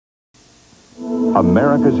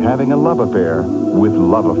America's having a love affair with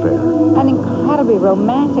Love Affair. An incredibly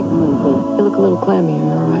romantic movie. You look a little clammy, are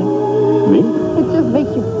you all right? Me? It just makes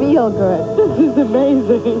you feel good. This is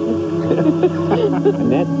amazing.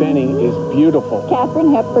 Annette Bening is beautiful.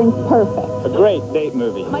 Katharine Hepburn's perfect. A great date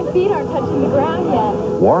movie. My feet aren't touching the ground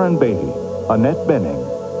yet. Warren Beatty, Annette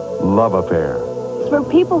Bening, Love Affair. It's for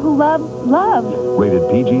people who love love. Rated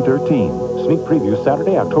PG-13. Sneak preview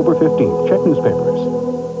Saturday, October 15th. Check newspapers.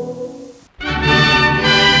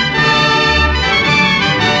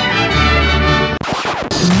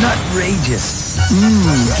 Nutrageous.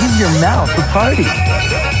 Give your mouth a party.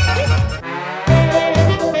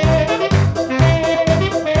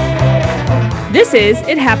 This is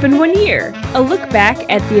It Happened One Year, a look back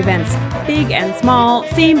at the events, big and small,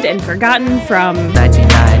 famed and forgotten from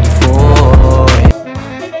 1994.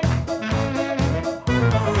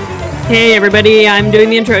 Hey everybody, I'm doing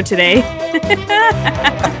the intro today.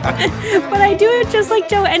 But I do it just like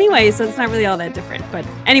Joe anyway, so it's not really all that different. But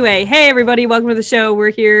anyway, hey everybody, welcome to the show.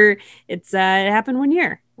 We're here. It happened one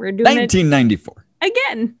year. We're doing 1994. It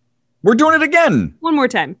again. We're doing it again. One more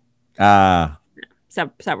time.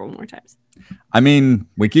 Several more times. I mean,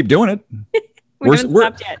 we keep doing it. we haven't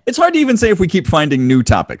stopped yet. It's hard to even say if we keep finding new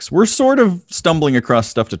topics. We're sort of stumbling across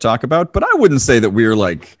stuff to talk about, but I wouldn't say that we're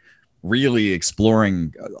like really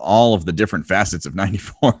exploring all of the different facets of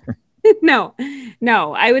 94. No,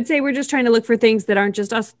 I would say we're just trying to look for things that aren't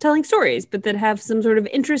just us telling stories, but that have some sort of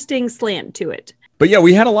interesting slant to it. But yeah,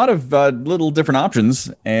 we had a lot of little different options.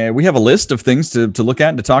 We have a list of things to look at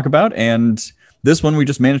and to talk about. And this one, we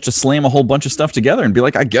just managed to slam a whole bunch of stuff together and be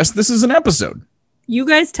like, I guess this is an episode. You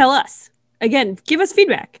guys tell us. Again, give us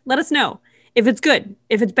feedback. Let us know. If it's good.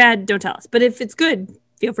 If it's bad, don't tell us. But if it's good,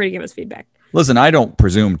 feel free to give us feedback. Listen, I don't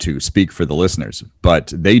presume to speak for the listeners,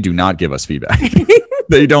 but they do not give us feedback.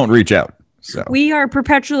 They don't reach out. So we are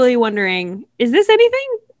perpetually wondering, is this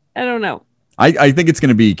anything? I don't know. I think it's going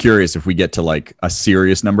to be curious if we get to like a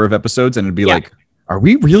serious number of episodes and it'd be like, are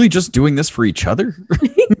we really just doing this for each other?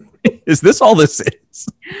 Is this all this is?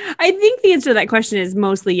 I think the answer to that question is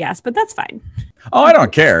mostly yes, but that's fine. Oh, I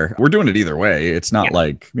don't care. We're doing it either way. It's not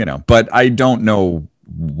like, but I don't know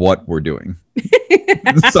what we're doing.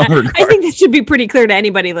 I think that should be pretty clear to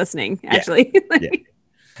anybody listening, actually. Yeah.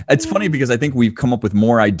 It's funny because I think we've come up with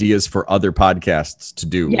more ideas for other podcasts to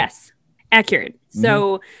do. Yes, accurate.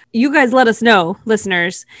 So you guys let us know,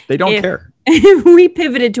 listeners. They don't care. If we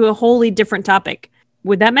pivoted to a wholly different topic,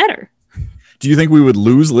 would that matter? Do you think we would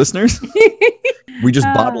lose listeners? We just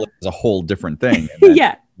bottle it as a whole different thing.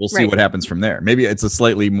 Yeah. We'll see what happens from there. Maybe it's a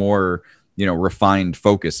slightly more, refined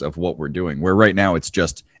focus of what we're doing, where right now it's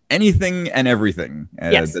just anything and everything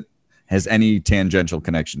that has any tangential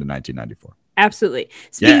connection to 1994. Absolutely.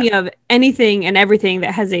 Speaking of anything and everything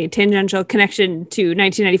that has a tangential connection to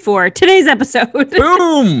 1994, today's episode. Boom!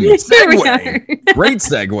 Segue. Great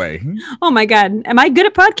segue. Oh my God. Am I good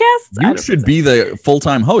at podcasts? You should be the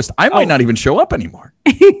full-time host. I might not even show up anymore.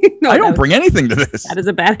 No, I don't bring anything to this. That is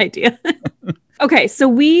a bad idea. Okay, so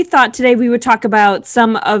we thought today we would talk about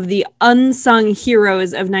some of the unsung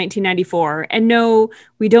heroes of 1994. And no,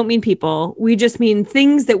 we don't mean people. We just mean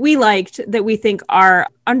things that we liked that we think are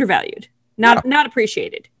undervalued. Not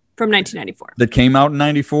appreciated from 1994. That came out in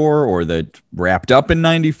 94 or that wrapped up in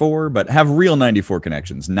 94, but have real 94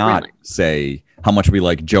 connections, not say how much we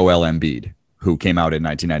like Joel Embiid, who came out in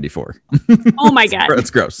 1994. Oh my God. That's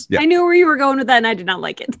gross. Yeah. I knew where you were going with that and I did not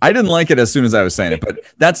like it. I didn't like it as soon as I was saying it, but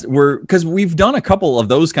because we've done a couple of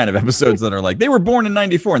those kind of episodes that are like, they were born in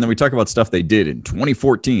 94 and then we talk about stuff they did in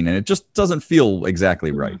 2014 and it just doesn't feel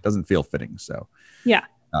exactly right. It doesn't feel fitting. So yeah,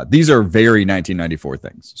 these are very 1994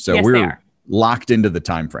 things. So yes, we're locked into the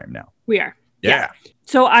time frame now. We are. Yeah.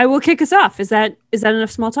 So I will kick us off. Is that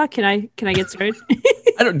enough small talk? Can I get started?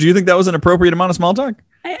 Do you think that was an appropriate amount of small talk?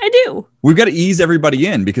 I do. We've got to ease everybody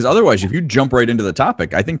in because otherwise, if you jump right into the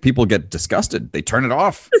topic, I think people get disgusted. They turn it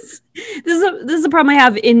off. This is a problem I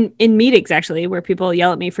have in meetings, actually, where people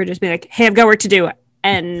yell at me for just being like, hey, I've got work to do.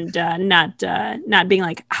 And not being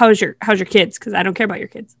like, how's your kids? Because I don't care about your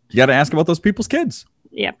kids. You got to ask about those people's kids.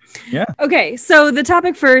 Yeah. Yeah. Okay. So the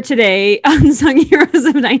topic for today, Unsung Heroes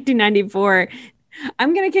of 1994.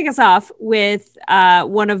 I'm going to kick us off with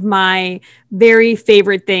one of my very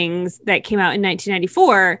favorite things that came out in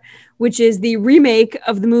 1994, which is the remake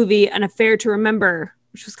of the movie An Affair to Remember,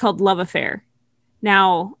 which was called Love Affair.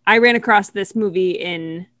 Now, I ran across this movie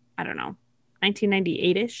in,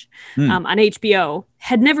 1998-ish on HBO,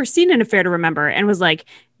 had never seen An Affair to Remember and was like,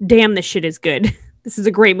 damn, this shit is good. This is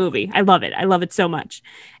a great movie. I love it. I love it so much.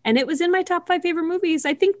 And it was in my top 5 favorite movies,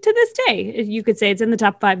 I think, to this day. You could say it's in the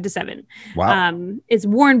top 5 to 7. Wow. It's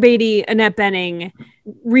Warren Beatty, Annette Bening,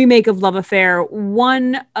 remake of Love Affair.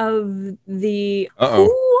 One of the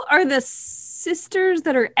who are the sisters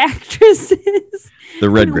that are actresses? The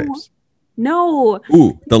Redgraves. No.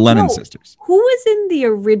 Ooh, the Lennon sisters. Who was in the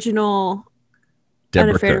original?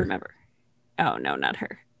 Deborah Unafraid to Kerr. Remember. Oh no, not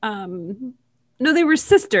her. No, they were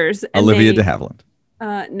sisters. And Olivia de Havilland.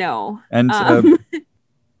 No. And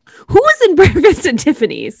who was in Breakfast at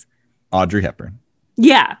Tiffany's? Audrey Hepburn.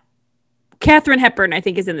 Yeah. Katharine Hepburn, I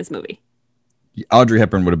think, is in this movie. Audrey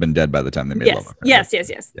Hepburn would have been dead by the time they made Love Affair. Yes.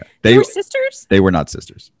 Yeah. They were sisters? They were not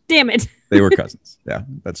sisters. Damn it. They were cousins. Yeah,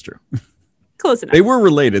 that's true. Close enough. They were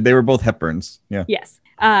related. They were both Hepburns. Yeah. Yes.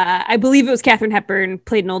 I believe it was Katharine Hepburn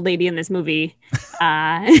played an old lady in this movie.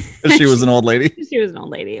 She was an old lady. She was an old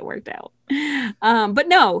lady. It worked out. But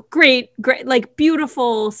no, great, like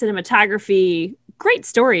beautiful cinematography. Great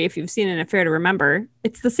story. If you've seen An Affair to Remember,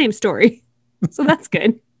 it's the same story. So that's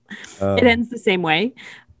good. It ends the same way.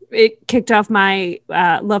 It kicked off my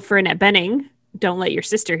love for Annette Bening. Don't let your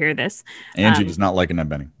sister hear this. Angie does not like Annette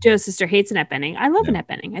Bening. Joe's sister hates Annette Bening. I love Annette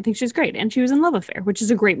Bening. I think she's great. And she was in Love Affair, which is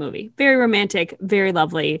a great movie. Very romantic, very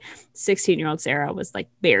lovely. 16-year-old Sarah was like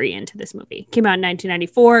very into this movie. Came out in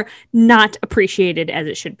 1994. Not appreciated as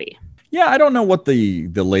it should be. Yeah, I don't know what the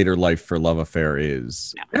later life for Love Affair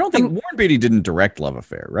is. No. I don't think Warren Beatty didn't direct Love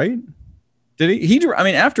Affair, right? Did he? I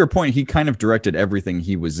mean, after a point, he kind of directed everything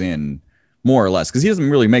he was in, more or less, because he doesn't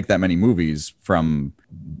really make that many movies from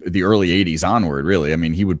the early 80s onward, really. I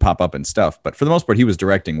mean, he would pop up and stuff, but for the most part, he was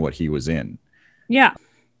directing what he was in. Yeah.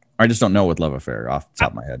 I just don't know with Love Affair off the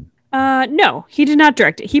top of my head. No, he did not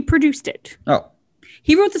direct it. He produced it. Oh.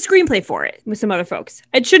 He wrote the screenplay for it with some other folks.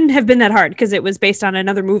 It shouldn't have been that hard because it was based on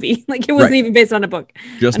another movie. Like it wasn't even based on a book.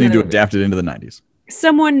 Just need to adapt it into the 90s.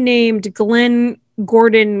 Someone named Glenn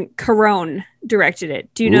Gordon Carone directed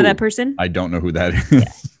it. Do you know that person? I don't know who that is.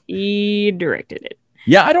 Yeah, he directed it.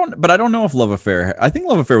 Yeah, I don't know if Love Affair, I think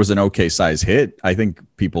Love Affair was an okay size hit. I think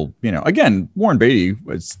people, again, Warren Beatty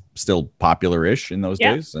was still popular-ish in those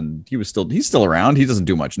days, and he's still around. He doesn't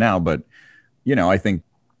do much now, but I think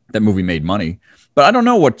that movie made money. But I don't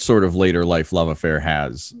know what sort of later life Love Affair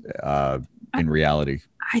has in reality.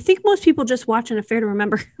 I think most people just watch An Affair to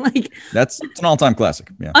Remember. It's an all-time classic.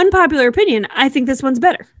 Yeah. Unpopular opinion, I think this one's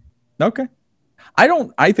better. Okay.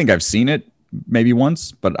 I think I've seen it maybe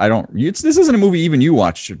once, but I don't. This isn't a movie even you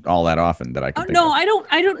watch all that often that I can. No, I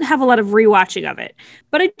don't have a lot of rewatching of it,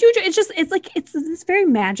 but I do. It's this very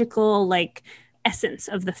magical like essence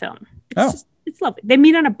of the film. It's lovely. They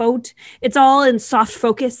meet on a boat. It's all in soft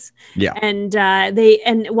focus. Yeah. And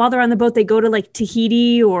while they're on the boat, they go to like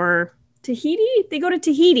Tahiti. They go to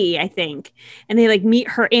Tahiti, I think, and they like meet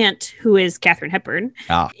her aunt, who is Katharine Hepburn,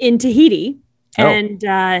 in Tahiti, and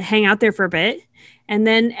hang out there for a bit. And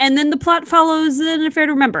then the plot follows An Affair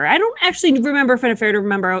to Remember. I don't actually remember if An Affair to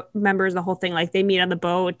Remember is the whole thing. Like they meet on the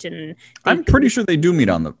boat, and I'm pretty sure they do meet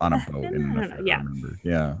on a boat. In An Affair to Remember.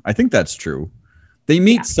 Yeah, I think that's true. They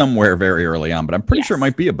meet somewhere very early on, but I'm pretty sure it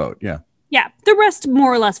might be a boat. Yeah. Yeah. The rest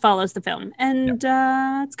more or less follows the film, and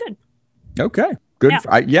it's good. Okay. Good.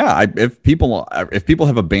 Yeah. If people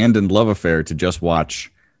have abandoned Love Affair to just watch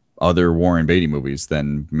other Warren Beatty movies,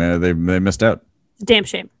 then they missed out. It's a damn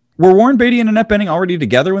shame. Were Warren Beatty and Annette Bening already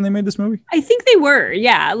together when they made this movie? I think they were,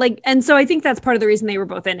 yeah. And so I think that's part of the reason they were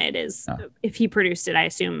both in it is if he produced it, I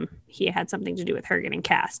assume he had something to do with her getting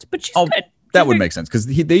cast. But she's good. That would make sense because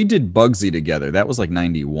they did Bugsy together. That was like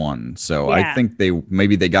 91. So I think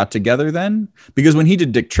they got together then because when he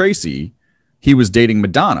did Dick Tracy, he was dating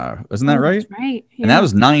Madonna. Isn't that right? That's right. Yeah. And that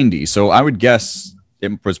was 90. So I would guess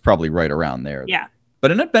it was probably right around there. Yeah.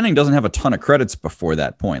 But Annette Bening doesn't have a ton of credits before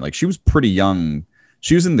that point. Like she was pretty young.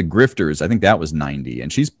 She was in The Grifters. I think that was 90,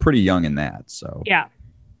 and she's pretty young in that. So yeah.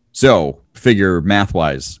 So figure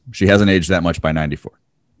math-wise, she hasn't aged that much by 94.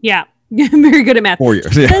 Yeah, very good at math. 4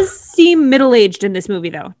 years. She does seem middle-aged in this movie,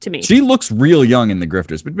 though, to me. She looks real young in The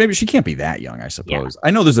Grifters, but maybe she can't be that young, I suppose. Yeah. I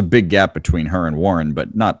know there's a big gap between her and Warren,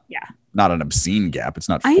 but not an obscene gap. It's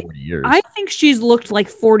not 40 years. I think she's looked like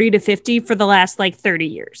 40 to 50 for the last 30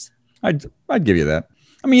 years. I'd give you that.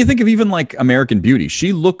 I mean, you think of even like American Beauty.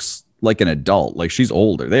 She looks like an adult, like she's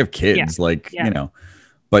older. They have kids,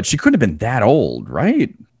 but she couldn't have been that old,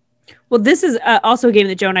 right? Well, this is also a game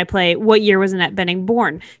that Joe and I play. What year was Annette Bening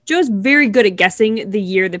born? Joe's very good at guessing the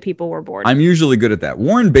year that people were born. I'm usually good at that.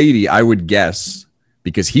 Warren Beatty, I would guess,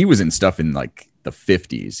 because he was in stuff in like the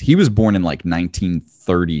 50s. He was born in like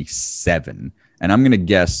 1937. And I'm going to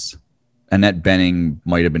guess Annette Bening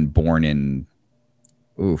might have been born in,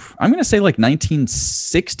 I'm going to say like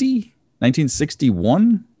 1960,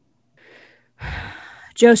 1961.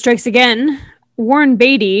 Joe strikes again. Warren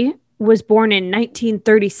Beatty was born in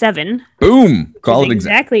 1937. Boom. Call Is it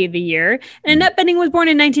exactly the year. And Annette Bening was born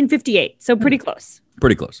in 1958. So pretty close.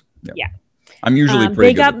 Pretty close. Yeah. I'm usually They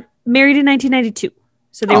pretty got good. married in 1992.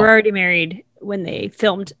 So they Oh. were already married when they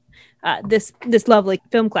filmed this lovely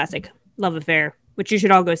film classic, Love Affair, which you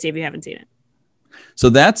should all go see if you haven't seen it. So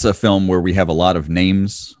that's a film where we have a lot of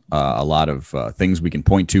names, a lot of things we can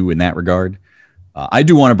point to in that regard. I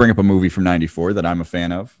do want to bring up a movie from '94 that I'm a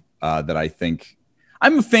fan of, that I think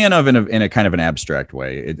I'm a fan of in a kind of an abstract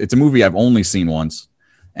way. It's a movie I've only seen once,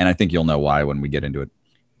 and I think you'll know why when we get into it.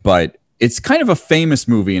 But it's kind of a famous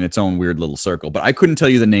movie in its own weird little circle, but I couldn't tell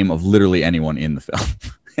you the name of literally anyone in the film,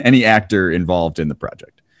 any actor involved in the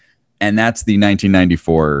project. And that's the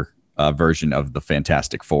 1994 version of the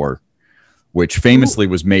Fantastic Four, which famously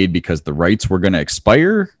was made because the rights were going to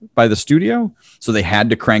expire by the studio. So they had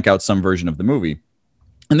to crank out some version of the movie.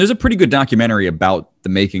 And there's a pretty good documentary about the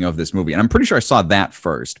making of this movie. And I'm pretty sure I saw that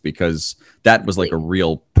first because that was like a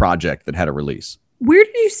real project that had a release. Where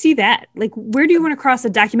did you see that? Like, where do you run across a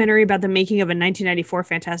documentary about the making of a 1994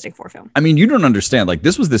 Fantastic Four film? I mean, you don't understand. Like,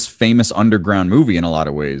 this was this famous underground movie in a lot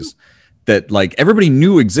of ways that like everybody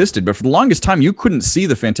knew existed. But for the longest time, you couldn't see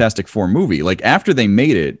the Fantastic Four movie. Like after they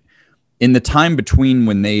made it, in the time between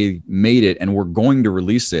when they made it and were going to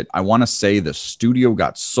release it, I want to say the studio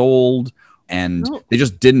got sold and they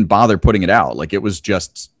just didn't bother putting it out. Like it was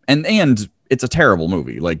just, and it's a terrible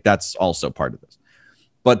movie. Like that's also part of this.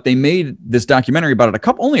 But they made this documentary about it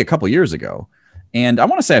only a couple years ago. And I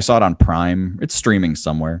want to say I saw it on Prime. It's streaming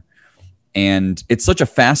somewhere. And it's such a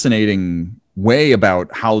fascinating way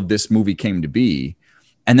about how this movie came to be.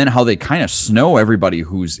 And then how they kind of snow everybody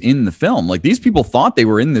who's in the film. Like these people thought they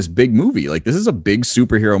were in this big movie. Like this is a big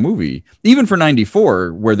superhero movie, even for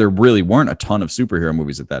 '94, where there really weren't a ton of superhero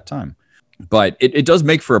movies at that time. But it does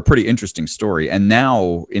make for a pretty interesting story. And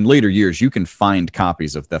now in later years, you can find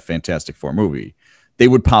copies of the Fantastic Four movie. They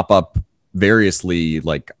would pop up variously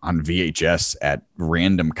like on VHS at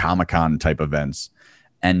random Comic-Con type events.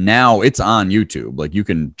 And now it's on YouTube. Like you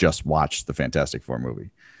can just watch the Fantastic Four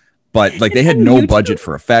movie. But like they had no budget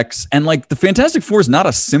for effects. And like the Fantastic Four is not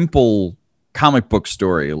a simple comic book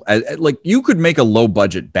story. Like you could make a low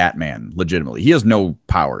budget Batman legitimately. He has no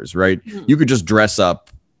powers, right? You could just dress up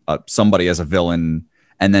somebody as a villain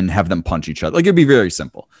and then have them punch each other. Like it'd be very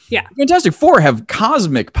simple. Yeah. Fantastic Four have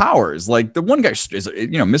cosmic powers. Like the one guy is,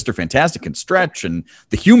 Mr. Fantastic can stretch and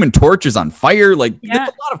the Human Torch is on fire. Like it's a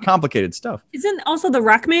lot of complicated stuff. Isn't also the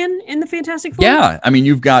Rockman in the Fantastic Four? Yeah. I mean,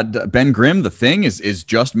 you've got Ben Grimm. The Thing is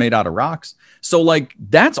just made out of rocks. So like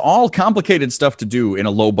that's all complicated stuff to do in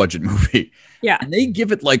a low budget movie. Yeah. And they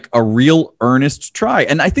give it like a real earnest try.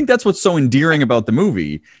 And I think that's what's so endearing about the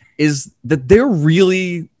movie is that they're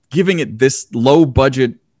really giving it this low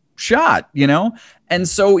budget shot, And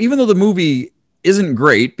so even though the movie isn't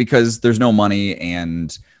great because there's no money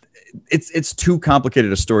and it's too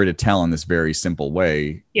complicated a story to tell in this very simple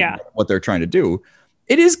way, what they're trying to do,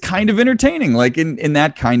 it is kind of entertaining, like in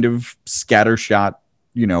that kind of scattershot,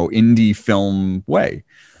 indie film way.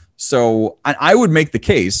 So I would make the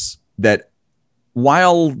case that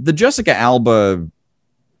while the Jessica Alba,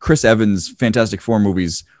 Chris Evans Fantastic Four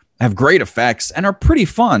movies have great effects and are pretty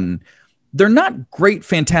fun, they're not great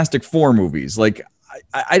Fantastic Four movies. Like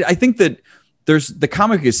I think that the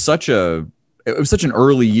comic is it was such an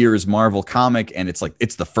early years Marvel comic, and it's like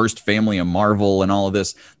it's the first family of Marvel and all of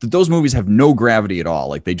this, that those movies have no gravity at all.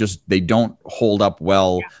 Like they don't hold up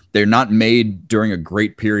well. Yeah. They're not made during a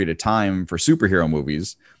great period of time for superhero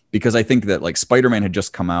movies, because I think that like Spider-Man had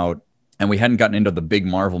just come out and we hadn't gotten into the big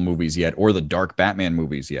Marvel movies yet or the dark Batman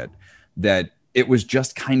movies yet, that it was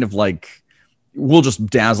just kind of like, we'll just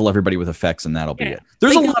dazzle everybody with effects and that'll be it.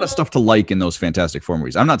 There's a lot of stuff to like in those Fantastic Four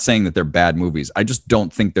movies. I'm not saying that they're bad movies. I just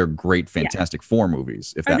don't think they're great Fantastic Four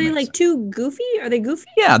movies. Are they like too goofy? Are they goofy?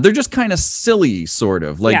 Yeah, they're just kind of silly, sort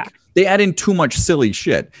of. Like they add in too much silly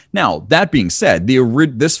shit. Now, that being said,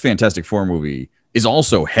 this Fantastic Four movie is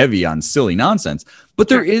also heavy on silly nonsense, but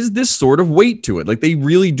there is this sort of weight to it. Like they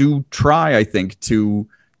really do try, I think, to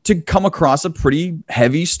come across a pretty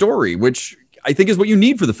heavy story, which I think is what you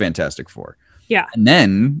need for the Fantastic Four. Yeah. And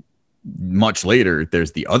then much later,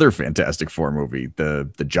 there's the other Fantastic Four movie, the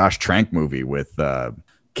Josh Trank movie with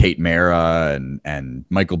Kate Mara and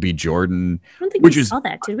Michael B. Jordan. I don't think we saw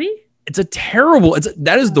that, did we? It's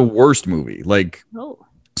that is the worst movie. Like,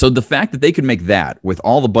 so the fact that they could make that with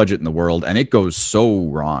all the budget in the world and it goes so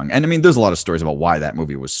wrong. And I mean, there's a lot of stories about why that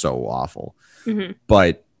movie was so awful. Mm-hmm.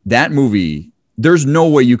 But that movie, there's no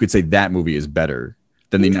way you could say that movie is better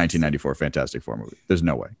than the 1994 Fantastic Four movie. There's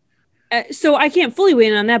no way. So I can't fully weigh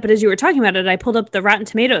in on that, but as you were talking about it, I pulled up the Rotten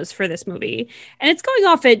Tomatoes for this movie, and it's going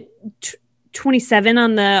off at 27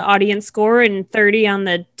 on the audience score and 30 on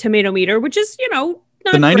the tomato meter, which is, not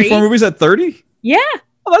The 94 great. movie's at 30? Yeah.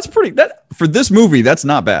 Oh, that's pretty. That for this movie, that's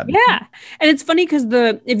not bad. Yeah. And it's funny because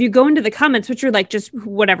if you go into the comments, which are like just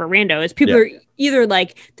whatever randos, people are either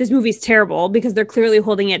like, this movie's terrible because they're clearly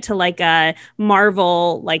holding it to like a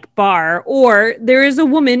Marvel like bar, or there is a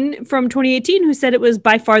woman from 2018 who said it was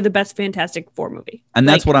by far the best Fantastic Four movie. And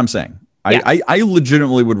that's what I'm saying. Yeah. I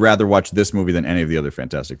legitimately would rather watch this movie than any of the other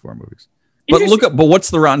Fantastic Four movies. But but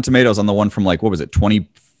what's the Rotten Tomatoes on the one from like, what was it,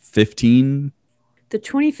 2015? The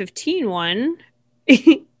 2015 one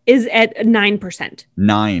is at 9%.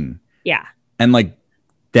 9. Yeah. And like,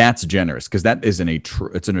 that's generous because that is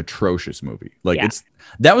it's an atrocious movie. Like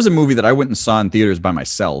that was a movie that I went and saw in theaters by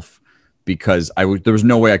myself because there was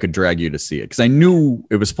no way I could drag you to see it because I knew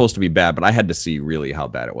it was supposed to be bad, but I had to see really how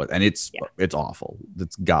bad it was. And it's awful.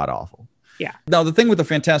 It's god awful. Yeah. Now the thing with the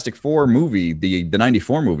Fantastic Four movie, the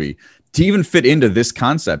 94 movie, to even fit into this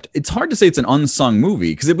concept, it's hard to say it's an unsung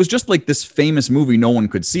movie because it was just like this famous movie no one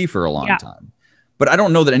could see for a long time. But I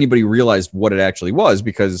don't know that anybody realized what it actually was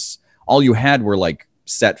because all you had were like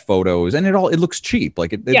set photos and it looks cheap.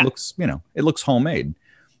 Like it looks, it looks homemade,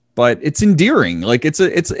 but it's endearing. Like it's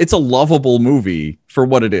a lovable movie for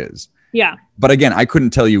what it is. Yeah. But again, I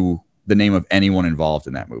couldn't tell you the name of anyone involved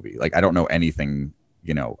in that movie. Like I don't know anything,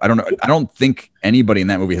 I don't know. I don't think anybody in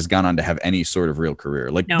that movie has gone on to have any sort of real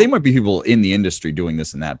career. Like they might be people in the industry doing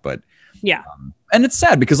this and that, but yeah. And it's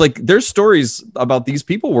sad because like there's stories about these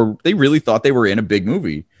people where they really thought they were in a big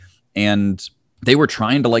movie and they were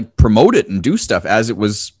trying to like promote it and do stuff as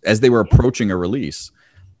they were approaching a release.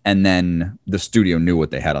 And then the studio knew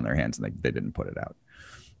what they had on their hands and they didn't put it out.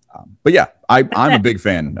 But yeah, I'm a big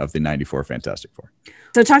fan of the 94 Fantastic Four.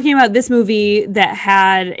 So talking about this movie that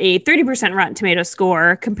had a 30% Rotten Tomato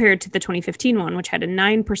score compared to the 2015 one, which had a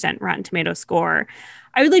 9% Rotten Tomato score,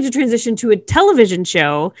 I would like to transition to a television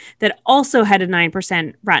show that also had a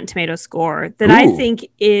 9% Rotten Tomato score that I think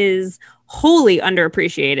is wholly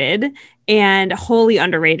underappreciated and wholly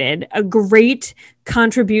underrated. A great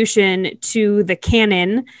contribution to the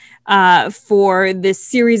canon for this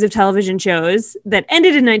series of television shows that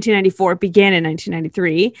ended in 1994, began in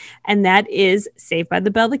 1993, and that is Saved by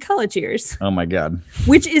the Bell, The College Years. Oh my God.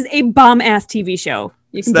 Which is a bomb-ass TV show.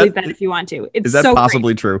 You can believe that if you want to. Is that so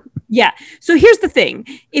possibly true? Yeah. So here's the thing.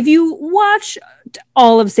 If you watch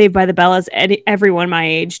all of Saved by the Bell, as everyone my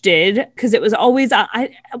age did, because it was always,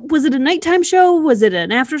 was it a nighttime show? Was it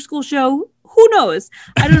an after-school show? Who knows?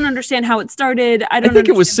 I don't understand how it started. I think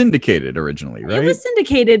it was syndicated originally, right? It was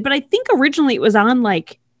syndicated, but I think originally it was on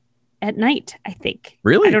like at night, I think.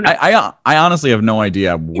 Really? I don't know. I honestly have no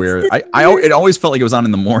idea where. It always felt like it was on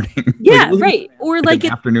in the morning. Yeah, right. Or like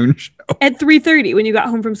an afternoon show at 3:30 when you got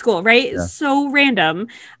home from school, right? Yeah. So random,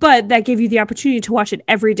 but that gave you the opportunity to watch it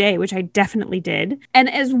every day, which I definitely did. And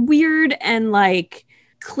as weird and like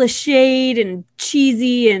cliched and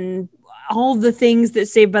cheesy and all the things that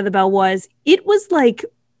Saved by the Bell was, it was like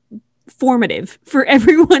formative for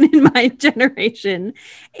everyone in my generation.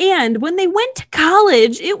 And when they went to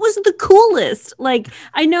college, it was the coolest. Like,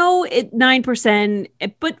 I know it 9%,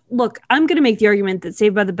 but look, I'm going to make the argument that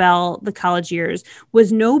Saved by the Bell, The College Years,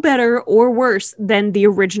 was no better or worse than the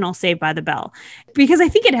original Saved by the Bell, because I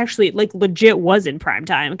think it actually like legit was in prime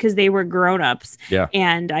time because they were grown-ups. Yeah.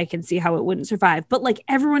 And I can see how it wouldn't survive. But like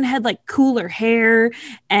everyone had like cooler hair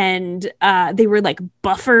and they were like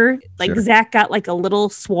buffer. Like Zach got like a little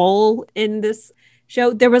swole in this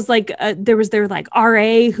show. There was like their like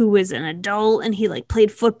RA who was an adult and he like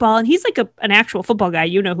played football and he's like an actual football guy.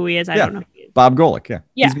 You know who he is. I don't know who he is. Bob Golick. Yeah.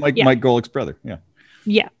 Yeah. He's Mike Golick's brother. Yeah.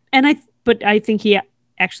 Yeah. And I think he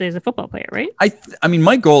actually is a football player, right? I mean,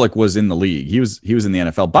 Mike Golick was in the league. He was in the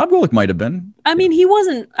NFL. Bob Golick might have been. I mean, he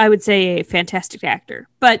wasn't, I would say, a fantastic actor,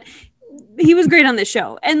 but he was great on this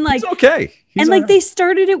show. And like, he's okay. And like they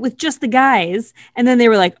started it with just the guys, and then they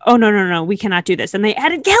were like, "Oh no, we cannot do this." And they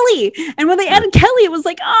added Kelly, and when they added Kelly, it was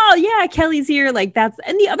like, "Oh yeah, Kelly's here." Like that's,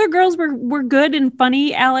 and the other girls were good and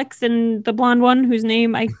funny. Alex and the blonde one, whose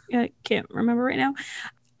name I can't remember right now.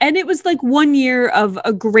 And it was like 1 year of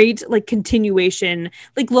a great like continuation.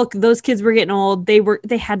 Like, look, those kids were getting old.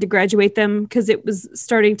 They had to graduate them because it was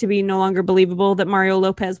starting to be no longer believable that Mario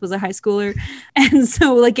Lopez was a high schooler. And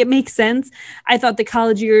so like, it makes sense. I thought The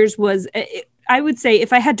College Years was, I would say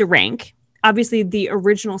if I had to rank, obviously the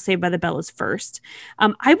original Saved by the Bell is first.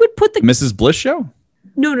 I would put the Mrs. Bliss show.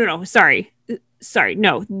 No. Sorry.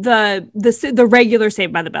 No, the regular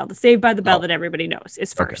Saved by the Bell, the Saved by the Bell that everybody knows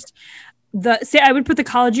is first. Okay. I would put The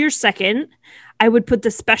College Years second. I would put the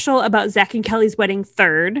special about Zach and Kelly's wedding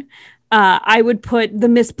third. I would put the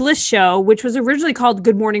Miss Bliss show, which was originally called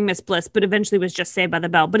Good Morning Miss Bliss, but eventually was just Saved by the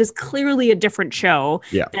Bell, but is clearly a different show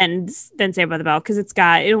than Saved by the Bell, because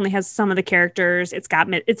it only has some of the characters.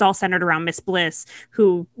 It's all centered around Miss Bliss,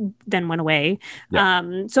 who then went away.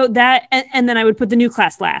 So that, and then I would put the New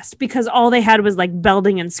Class last, because all they had was like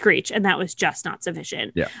Belding and Screech, and that was just not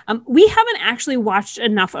sufficient. We haven't actually watched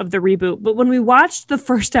enough of the reboot, but when we watched the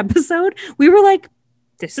first episode, we were like,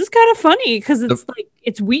 this is kind of funny, because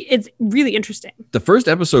it's really interesting. The first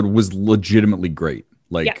episode was legitimately great.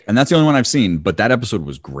 And that's the only one I've seen, but that episode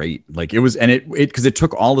was great. Like, it was, and because it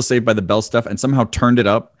took all the Saved by the Bell stuff and somehow turned it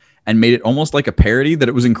up and made it almost like a parody, that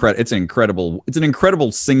it was incredible. It's an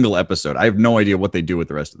incredible single episode. I have no idea what they do with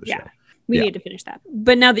the rest of the show. We need to finish that.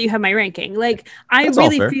 But now that you have my ranking, like, I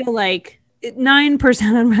really feel like 9%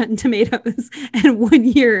 on Rotten Tomatoes and 1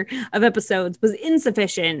 year of episodes was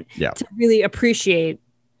insufficient to really appreciate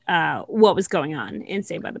what was going on in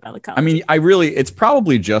Saved by the Bell. I mean, it's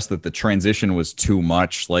probably just that the transition was too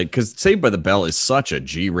much, like, because Saved by the Bell is such a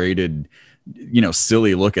G-rated,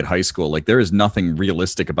 silly look at high school. Like, there is nothing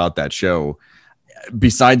realistic about that show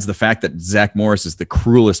besides the fact that Zach Morris is the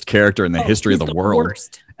cruelest character in the history of the world.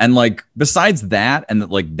 Worst. And like, besides that, and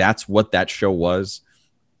like, that's what that show was.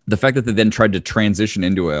 The fact that they then tried to transition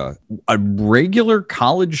into a regular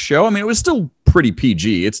college show. I mean, it was still pretty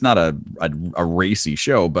PG. It's not a racy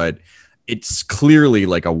show, but it's clearly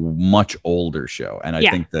like a much older show. And I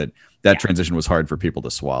think that transition was hard for people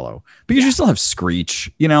to swallow, because you still have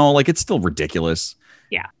Screech, like, it's still ridiculous.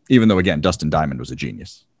 Yeah. Even though, again, Dustin Diamond was a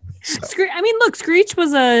genius. So. I mean, look, Screech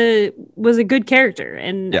was a good character,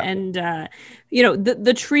 and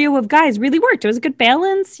the trio of guys really worked. It was a good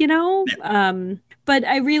balance, But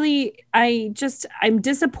I'm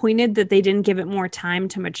disappointed that they didn't give it more time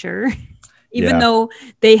to mature, even though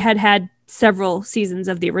they had several seasons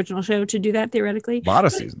of the original show to do that, theoretically. A lot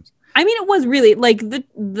of seasons. I mean, it was really like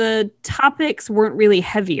the topics weren't really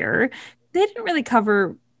heavier. They didn't really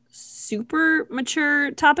cover super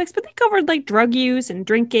mature topics, but they covered like drug use and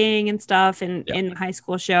drinking and stuff in the high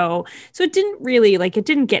school show. So it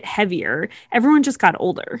didn't get heavier. Everyone just got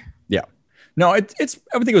older. Yeah. No, I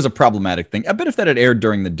think it was a problematic thing. I bet if that had aired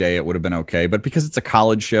during the day, it would have been okay. But because it's a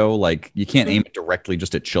college show, like, you can't aim it directly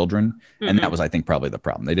just at children. Mm-hmm. And that was, I think, probably the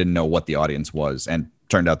problem. They didn't know what the audience was, and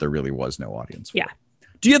turned out there really was no audience. Yeah.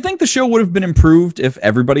 Do you think the show would have been improved if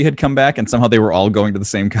everybody had come back and somehow they were all going to the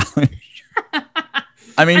same college?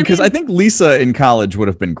 I mean, because I think Lisa in college would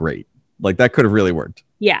have been great. Like, that could have really worked.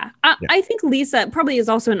 Yeah. I think Lisa probably is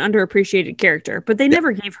also an underappreciated character, but they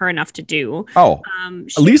never gave her enough to do. Oh,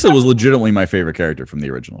 Lisa was legitimately my favorite character from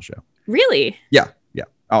the original show. Really? Yeah. Yeah.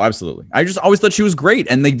 Oh, absolutely. I just always thought she was great.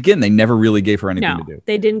 And they never really gave her anything to do.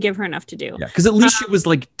 They didn't give her enough to do. Yeah. Because at least she was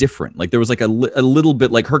like different. Like, there was like a little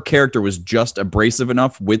bit, like, her character was just abrasive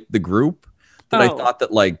enough with the group that I thought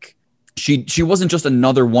that, like, she wasn't just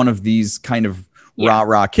another one of these kind of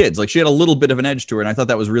rah kids. Like, she had a little bit of an edge to her, and I thought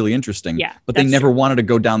that was really interesting. Yeah, but they never wanted to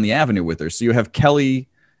go down the avenue with her. So you have Kelly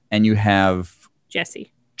and you have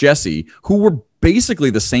Jesse, who were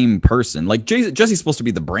basically the same person. Like, Jesse's supposed to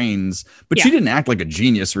be the brains, but she didn't act like a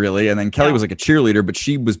genius really. And then Kelly was like a cheerleader, but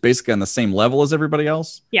she was basically on the same level as everybody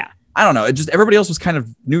else. Yeah. I don't know. It just, everybody else was kind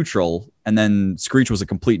of neutral, and then Screech was a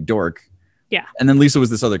complete dork. Yeah. And then Lisa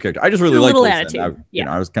was this other character. I just really liked Lisa. Attitude.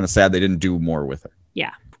 I was kind of sad they didn't do more with her.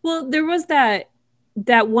 Yeah. Well, there was that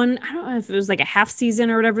one, I don't know if it was like a half season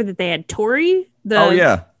or whatever, that they had Tori,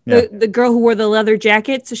 the girl who wore the leather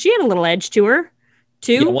jacket. So she had a little edge to her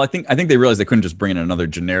too. Yeah, well, I think they realized they couldn't just bring in another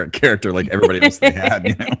generic character like everybody else they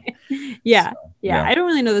had. Yeah. I don't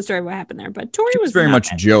really know the story of what happened there, but Tori was very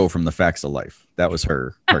much Joe from The Facts of Life. That was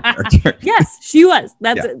her character. Yes, she was.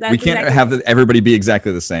 That's we can't have everybody be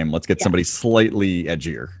exactly the same. Let's get somebody slightly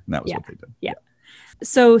edgier. And that was what they did. Yeah.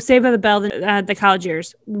 So Saved by the Bell, the college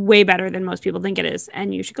years, way better than most people think it is,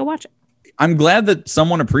 and you should go watch it. I'm glad that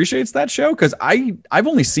someone appreciates that show, because I've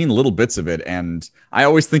only seen little bits of it, and I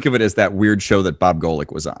always think of it as that weird show that Bob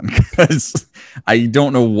Golick was on, because I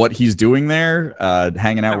don't know what he's doing there,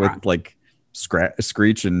 hanging out with like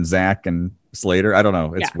Screech and Zach and Slater. I don't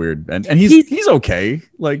know. It's weird, and he's okay.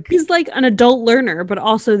 Like, he's like an adult learner, but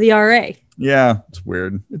also the RA. Yeah, it's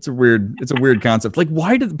weird. It's a weird concept. Like,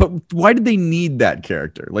 why did they need that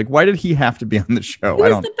character? Like, why did he have to be on the show? I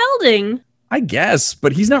don't. The Belding. I guess,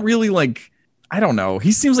 but he's not really like, I don't know.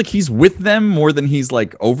 He seems like he's with them more than he's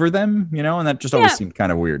like over them, and that just always seemed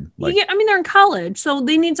kind of weird. Like, I mean, they're in college, so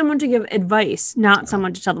they need someone to give advice, not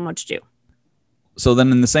someone to tell them what to do. So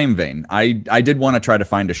then in the same vein, I did want to try to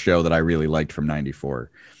find a show that I really liked from 94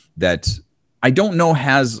 that I don't know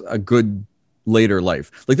has a good later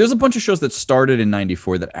life. Like there's a bunch of shows that started in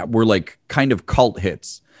 94 that were like kind of cult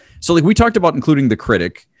hits. So like we talked about including The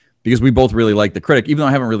Critic because we both really like The Critic, even though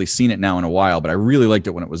I haven't really seen it now in a while, but I really liked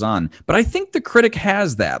it when it was on. But I think The Critic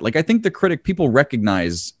has that. Like I think The Critic people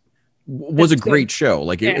recognize was a great show.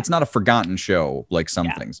 Like it's not a forgotten show like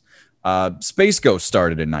some things. Space Ghost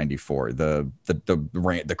started in 94,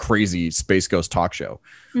 the crazy Space Ghost talk show,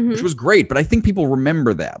 which was great. But I think people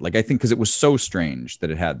remember that. Like I think because it was so strange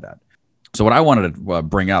that it had that. So what I wanted to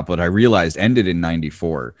bring up, what I realized ended in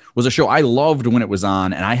 94, was a show I loved when it was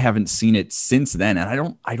on, and I haven't seen it since then.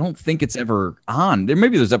 And I don't think it's ever on.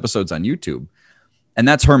 Maybe there's episodes on YouTube. And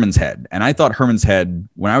that's Herman's Head. And I thought Herman's Head,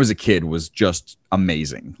 when I was a kid, was just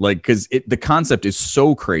amazing. Like, because the concept is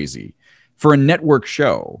so crazy for a network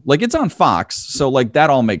show. Like, it's on Fox, so like that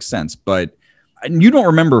all makes sense. But you don't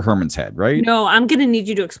remember Herman's Head, right? No, I'm gonna need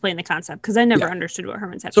you to explain the concept because I never understood what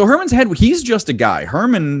Herman's Head was. So Herman's Head, he's just a guy.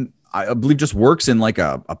 Herman, I believe, just works in like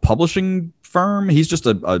a publishing firm. He's just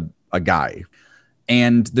a guy.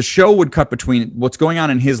 And the show would cut between what's going on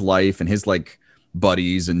in his life and his like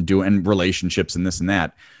buddies and relationships and this and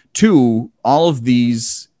that to all of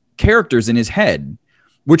these characters in his head,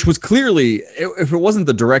 which was clearly, if it wasn't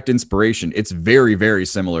the direct inspiration, it's very, very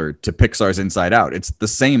similar to Pixar's Inside Out. It's the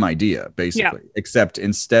same idea, basically, except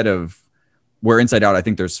instead of where Inside Out, I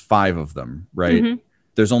think there's 5 of them, right?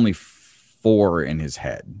 There's only 4 in his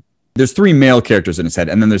head. There's 3 male characters in his head,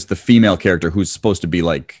 and then there's the female character who's supposed to be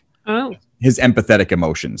like his empathetic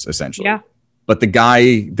emotions, essentially. Yeah. But the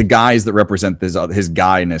guys that represent his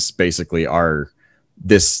guyness basically are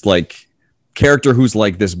this like character who's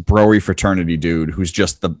like this bro-y fraternity dude who's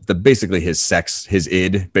just the basically his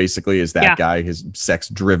id basically is that guy, his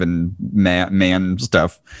sex-driven man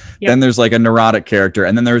stuff. Then there's like a neurotic character,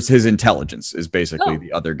 and then there's his intelligence is basically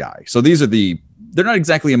the other guy. So these are they're not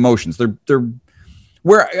exactly emotions. They're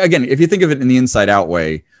where, again, if you think of it in the Inside Out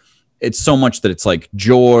way, it's so much that it's like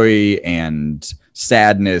joy and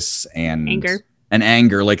sadness and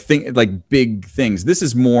anger, like big things. This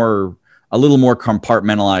is a little more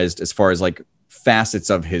compartmentalized as far as like facets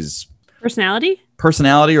of his personality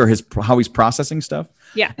or how he's processing stuff.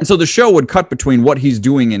 Yeah. And so the show would cut between what he's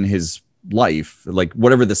doing in his life, like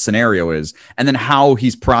whatever the scenario is, and then how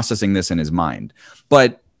he's processing this in his mind.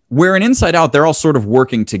 But where in Inside Out, they're all sort of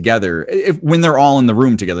working together when they're all in the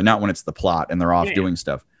room together, not when it's the plot and they're off doing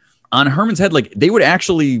stuff. On Herman's Head, like they would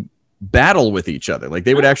actually battle with each other. Like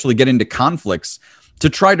they would actually get into conflicts to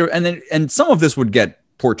try to, and some of this would get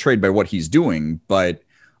portrayed by what he's doing, but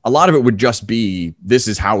a lot of it would just be, this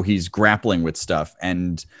is how he's grappling with stuff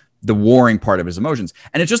and the warring part of his emotions.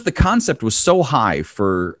 And it's just, the concept was so high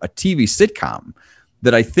for a TV sitcom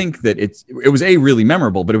that I think that it was really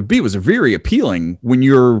memorable, but it was very appealing when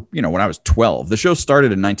when I was 12. The show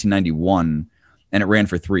started in 1991 and it ran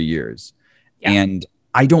for 3 years. Yeah. And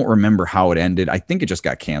I don't remember how it ended. I think it just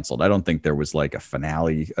got canceled. I don't think there was like a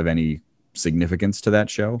finale of any significance to that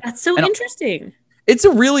show. That's so interesting. It's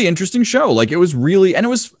a really interesting show. Like it was really, and it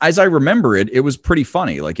was, as I remember it, it was pretty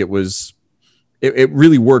funny. Like it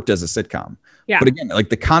really worked as a sitcom. Yeah. But again, like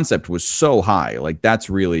the concept was so high. Like that's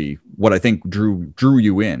really what I think drew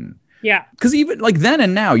you in. Yeah. Because even like then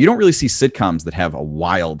and now, you don't really see sitcoms that have a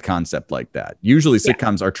wild concept like that. Usually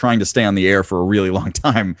sitcoms are trying to stay on the air for a really long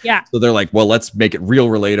time. Yeah. So they're like, well, let's make it real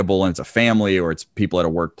relatable, and it's a family or it's people at a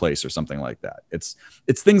workplace or something like that. It's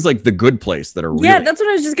things like The Good Place that are really, that's what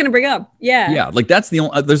I was just going to bring up. Yeah. Yeah. Like that's the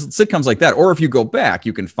only, there's sitcoms like that. Or if you go back,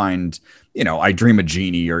 you can find, I Dream of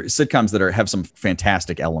Jeannie or sitcoms that have some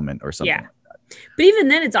fantastic element or something like that. But even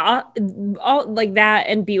then it's all like that,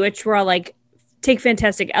 and Bewitched were all like, take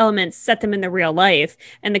fantastic elements, set them in the real life,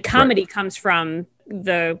 and the comedy comes from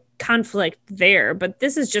the conflict there. But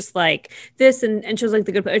this is just like this and shows like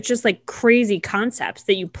The Good Place. It's just like crazy concepts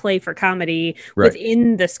that you play for comedy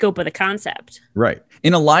within the scope of the concept. Right.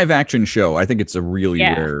 In a live action show, I think it's a really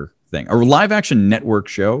rare thing. A live action network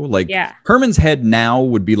show, like Herman's Head now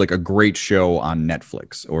would be like a great show on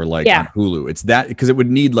Netflix or like on Hulu. It's that, because it would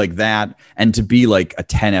need like that, and to be like a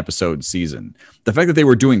 10 episode season. The fact that they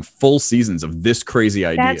were doing full seasons of this crazy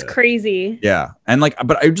idea. That's crazy. Yeah. And like,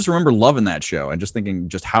 but I just remember loving that show and just thinking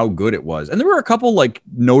just how good it was. And there were a couple like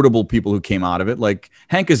notable people who came out of it, like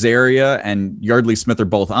Hank Azaria and Yardley Smith are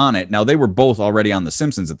both on it. Now they were both already on The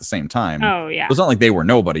Simpsons at the same time. Oh yeah. It's not like they were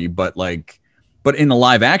nobody, but in the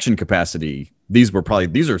live action capacity, these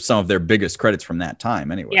are some of their biggest credits from that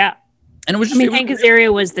time anyway. Yeah. And it was just, Hank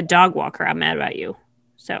Azaria was the dog walker. I'm mad about you.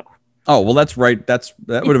 So. Oh, well, that's right. That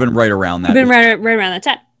would have been right around that. Been right around that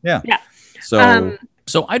time. Yeah. Yeah.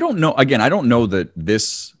 So I don't know. Again, I don't know that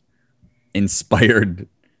this inspired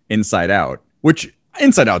Inside Out, which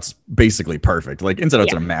Inside Out's basically perfect. Like Inside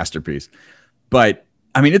Out's a masterpiece. But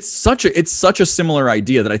I mean, it's such a similar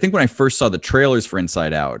idea that I think when I first saw the trailers for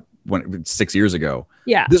Inside Out 6 years ago,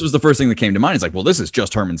 Yeah. this was the first thing that came to mind. It's like, well, this is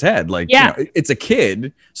just Herman's head. Like, Yeah. it's a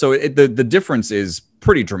kid, so the difference is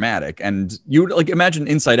pretty dramatic. And you like imagine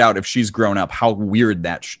Inside Out if she's grown up, how weird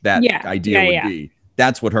that idea would be.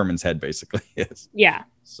 That's what Herman's head basically is. Yeah.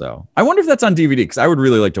 So I wonder if that's on DVD, because I would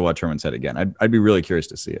really like to watch Herman's Head again. I'd be really curious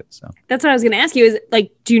to see it. So That's what I was going to ask you is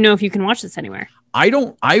like, do you know if you can watch this anywhere?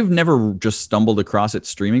 I've never just stumbled across it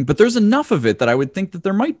streaming, but there's enough of it that I would think that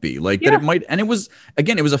there might be that it might. And it was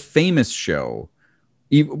a famous show,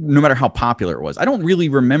 no matter how popular it was. I don't really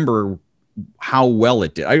remember how well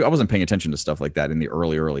it did. I wasn't paying attention to stuff like that in the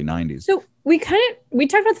early 90s. So we talked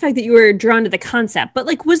about the fact that you were drawn to the concept, but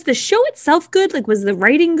like, was the show itself good? Like, was the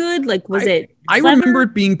writing good? Like, was it I remember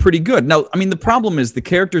it being pretty good. Now, I mean, the problem is the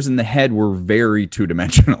characters in the head were very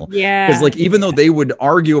two-dimensional. Yeah. Because like, even though they would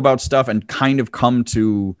argue about stuff and kind of come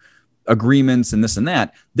to agreements and this and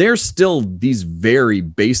that, they're still these very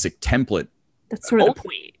basic template. That's sort of the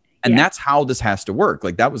point. And that's how this has to work.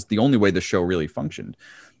 Like, that was the only way the show really functioned.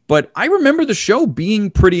 But I remember the show being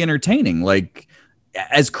pretty entertaining. Like,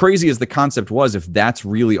 as crazy as the concept was, if that's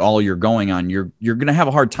really all you're going on, you're going to have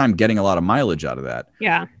a hard time getting a lot of mileage out of that.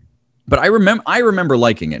 Yeah. But I remember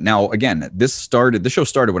liking it. Now, again, the show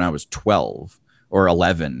started when I was 12 or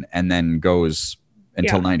 11 and then goes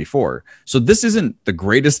until 94. So this isn't the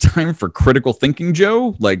greatest time for critical thinking,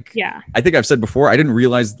 Joe. Like, I think I've said before, I didn't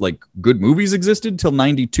realize like good movies existed till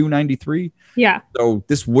 92, 93. Yeah. So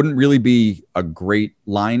this wouldn't really be a great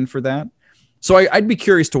line for that. So I'd be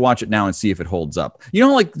curious to watch it now and see if it holds up. You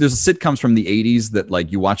know, like there's sitcoms from the 80s that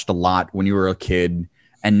like you watched a lot when you were a kid,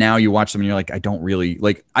 and now you watch them and you're like, I don't really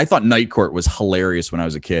like. I thought Night Court was hilarious when I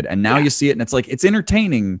was a kid, and now you see it and it's like it's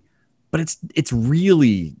entertaining, but it's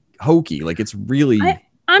really hokey. Like it's really. I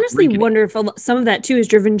honestly wonder if some of that too is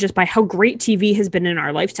driven just by how great TV has been in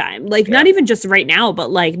our lifetime. Like not even just right now,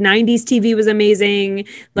 but like 90s TV was amazing.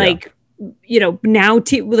 Like. You know, now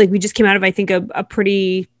like we just came out of, I think, a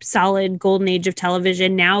pretty solid golden age of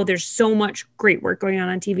television. Now there's so much great work going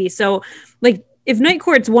on TV. So like if Night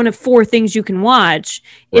Court's one of 4 things you can watch,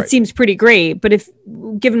 it seems pretty great. But if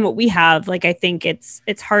given what we have, like, I think it's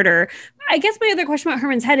harder. I guess my other question about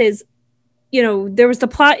Herman's Head is, you know, there was the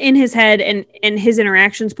plot in his head and his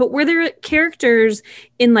interactions, but were there characters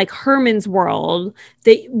in like Herman's world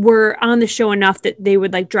that were on the show enough that they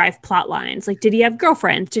would like drive plot lines? Like, did he have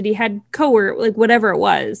girlfriends? Did he had coworkers? Like whatever it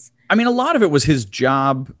was. I mean, a lot of it was his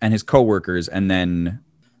job and his coworkers, and then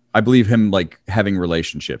I believe him like having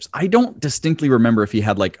relationships. I don't distinctly remember if he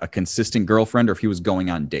had like a consistent girlfriend or if he was going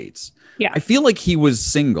on dates. Yeah, I feel like he was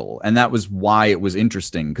single, and that was why it was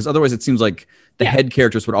interesting, because otherwise it seems like the head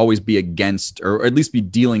characters would always be against, or at least be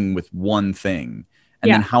dealing with one thing.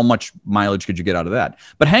 And then how much mileage could you get out of that?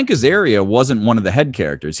 But Hank Azaria wasn't one of the head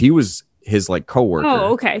characters. He was his like coworker.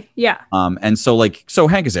 Oh, okay. Yeah. And so Hank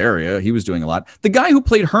Azaria, he was doing a lot. The guy who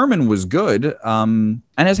played Herman was good. And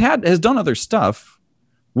has done other stuff.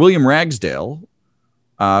 William Ragsdale,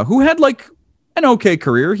 who had like an okay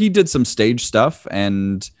career. He did some stage stuff,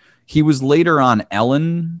 and he was later on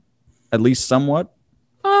Ellen, at least somewhat.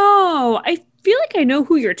 Oh, I feel like I know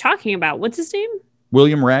who you're talking about. What's his name?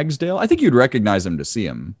 William Ragsdale. I think you'd recognize him to see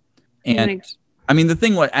him. And I mean, the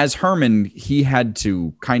thing was, as Herman, he had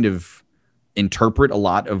to kind of interpret a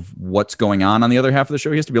lot of what's going on the other half of the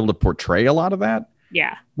show. He has to be able to portray a lot of that.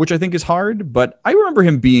 Yeah. Which I think is hard, but I remember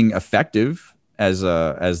him being effective as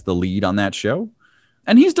the lead on that show.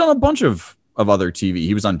 And he's done a bunch of other TV.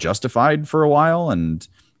 He was on Justified for a while, and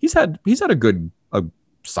he's had a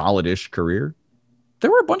solid-ish career. There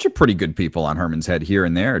were a bunch of pretty good people on Herman's Head here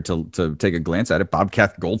and there to take a glance at it.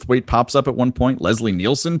 Bobcat Goldthwait pops up at one point. Leslie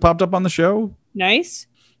Nielsen popped up on the show. Nice.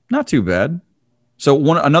 Not too bad. So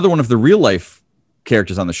another one of the real life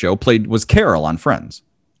characters on the show was Carol on Friends.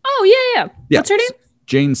 Oh, yeah. What's her name?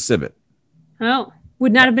 Jane Sibbett. Oh,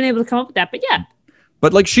 would not have been able to come up with that, but yeah.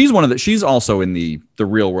 But like she's also in the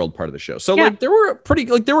real world part of the show. So like there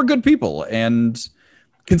were good people, and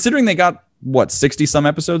considering they got 60 some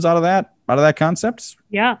episodes out of that concept?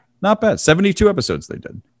 Yeah. Not bad. 72 episodes they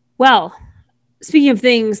did. Well, speaking of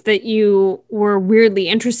things that you were weirdly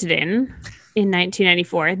interested in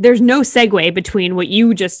 1994, there's no segue between what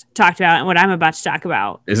you just talked about and what I'm about to talk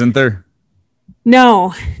about. Isn't there?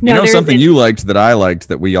 No. You know something you liked that I liked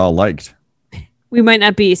that we all liked. We might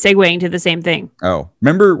not be segueing to the same thing. Oh,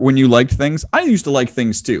 remember when you liked things? I used to like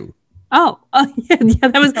things too. Oh yeah,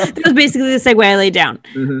 that was basically the segue I laid down.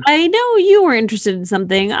 Mm-hmm. I know you were interested in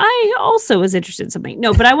something. I also was interested in something.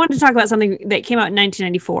 No, but I wanted to talk about something that came out in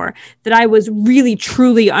 1994 that I was really,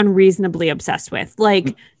 truly, unreasonably obsessed with.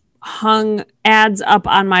 Like, hung ads up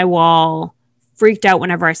on my wall freaked out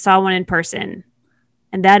whenever I saw one in person,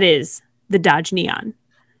 and that is the Dodge Neon.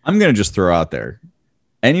 I'm going to just throw out there,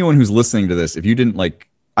 anyone who's listening to this, if you didn't like,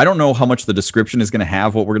 I don't know how much the description is going to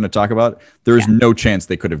have what we're going to talk about. There is no chance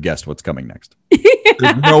they could have guessed what's coming next.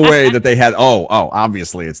 There's no way that they had,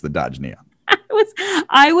 obviously it's the Dodge Neon.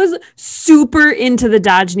 I was super into the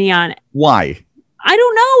Dodge Neon. Why? I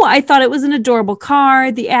don't know. I thought it was an adorable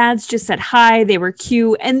car. The ads just said hi. They were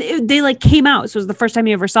cute. And they like came out. So it was the first time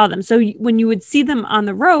you ever saw them. So when you would see them on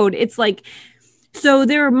the road, it's like, so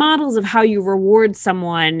there are models of how you reward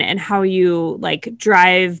someone and how you like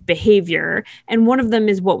drive behavior. And one of them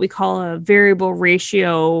is what we call a variable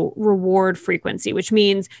ratio reward frequency, which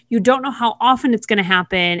means you don't know how often it's going to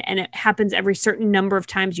happen. And it happens every certain number of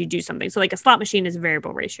times you do something. So like a slot machine is a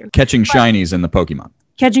variable ratio. Catching shinies in the Pokemon.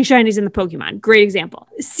 Catching shinies in the Pokemon. Great example.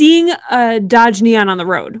 Seeing a Dodge Neon on the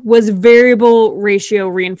road was variable ratio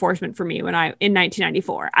reinforcement for me in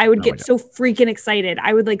 1994. I would get so freaking excited.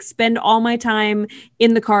 I would like spend all my time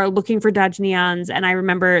in the car looking for Dodge Neons. And I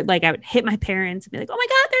remember like I would hit my parents and be like, oh my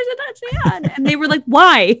God, there's a Dodge Neon. And they were like,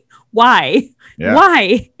 why? Yeah.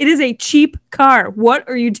 Why? It is a cheap car. What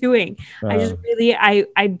are you doing?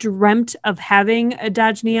 I dreamt of having a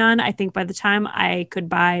Dodge Neon. I think by the time I could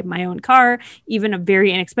buy my own car, even a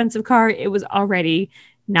very inexpensive car, it was already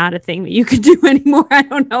not a thing that you could do anymore. I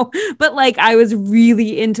don't know. But like I was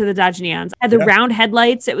really into the Dodge Neons. I had the round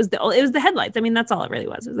headlights. It was the headlights. I mean, that's all it really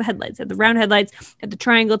was. It was the headlights. It had the round headlights, had the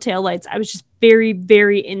triangle tail lights. I was just very,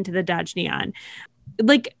 very into the Dodge Neon.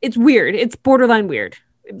 Like it's weird. It's borderline weird.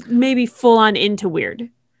 Maybe full on into weird.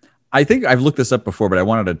 I think I've looked this up before, but I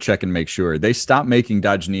wanted to check and make sure. They stopped making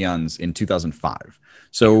Dodge Neons in 2005.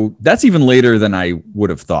 So that's even later than I would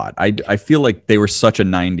have thought. I feel like they were such a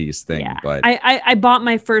 90s thing. Yeah. But I bought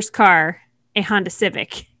my first car, a Honda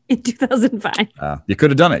Civic, in 2005. You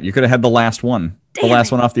could have done it. You could have had the last one. Damn the last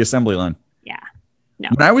it. one off the assembly line. Yeah. No.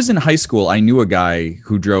 When I was in high school, I knew a guy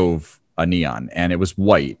who drove a Neon, and it was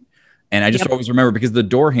white. And I just always remember because the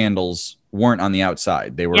door handles weren't on the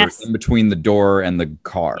outside. They were in between the door and the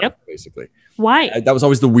car, basically. Why? That was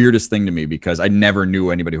always the weirdest thing to me because I never knew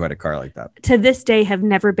anybody who had a car like that. To this day, have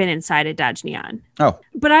never been inside a Dodge Neon. Oh.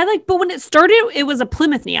 But when it started, it was a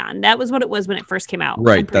Plymouth Neon. That was what it was when it first came out.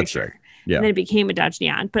 Right, that's right. Yeah. And then it became a Dodge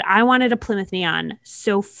Neon. But I wanted a Plymouth Neon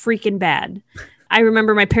so freaking bad. I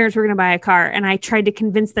remember my parents were going to buy a car, and I tried to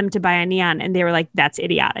convince them to buy a Neon, and they were like, that's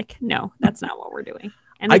idiotic. No, that's not what we're doing.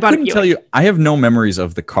 And I couldn't tell you. I have no memories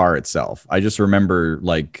of the car itself. I just remember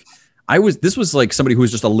like this was like somebody who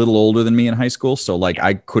was just a little older than me in high school. So like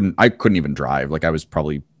I couldn't even drive. Like I was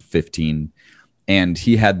probably 15, and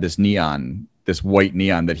he had this Neon, this white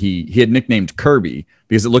Neon that he had nicknamed Kirby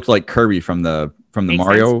because it looked like Kirby from the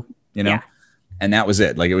Mario, you know. Yeah. And that was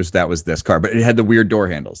it. Like that was this car, but it had the weird door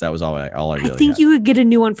handles. That was all I really think had. You could get a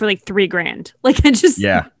new one for like $3,000. Like I just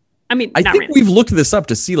I mean, I think we've looked this up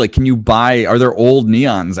to see, like, are there old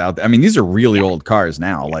Neons out there? I mean, these are really old cars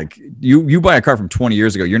now. Yeah. Like you buy a car from 20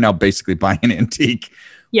 years ago, you're now basically buying an antique.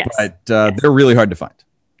 Yes. But they're really hard to find.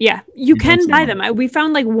 Yeah. You can buy them. We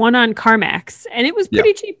found like one on CarMax and it was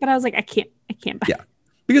pretty cheap, but I was like, I can't buy it. Yeah.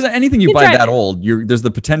 Because anything you buy that old, there's the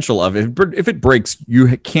potential of if it breaks,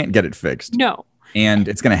 you can't get it fixed. No. And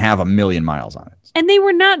it's going to have 1 million miles on it. And they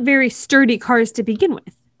were not very sturdy cars to begin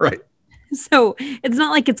with. Right. So it's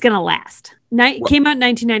not like it's going to last. Came out in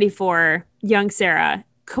 1994. Young Sarah,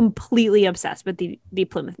 completely obsessed with the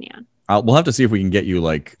Plymouth Neon. We'll have to see if we can get you,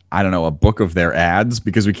 like, I don't know, a book of their ads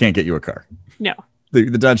because we can't get you a car. No. The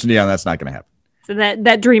Dodge Neon, that's not going to happen. So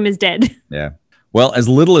that dream is dead. Yeah. Well, as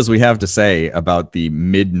little as we have to say about the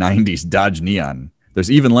mid-90s Dodge Neon, there's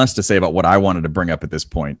even less to say about what I wanted to bring up at this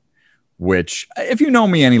point, which, if you know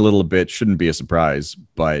me any little bit, shouldn't be a surprise,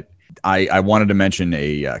 but I wanted to mention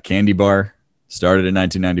a candy bar started in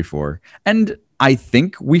 1994, and I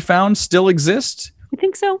think we found still exist. I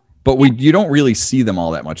think so. But you don't really see them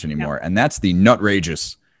all that much anymore, and that's the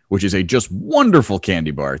Nutrageous, which is a just wonderful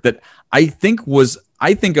candy bar that I think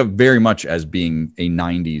of very much as being a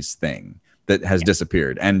 90s thing that has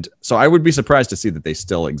disappeared. And so I would be surprised to see that they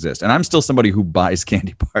still exist. And I'm still somebody who buys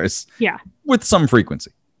candy bars with some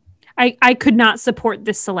frequency. I could not support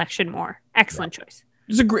this selection more. Excellent choice.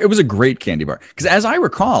 It was a great candy bar because, as I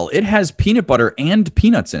recall, it has peanut butter and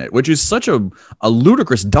peanuts in it, which is such a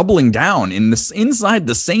ludicrous doubling down inside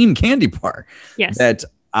the same candy bar. Yes. That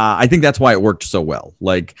I think that's why it worked so well.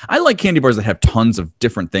 Like, I like candy bars that have tons of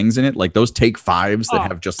different things in it, like those Take Fives that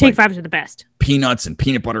have just Take Fives are the best. Peanuts and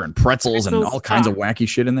peanut butter and pretzels and all kinds of wacky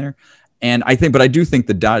shit in there. And I do think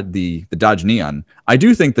the Dodge Neon, I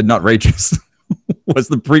do think the Nutrageous was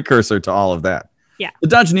the precursor to all of that. Yeah. The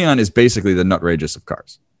Dodge Neon is basically the Nutrageous of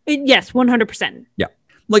cars. Yes, 100%. Yeah.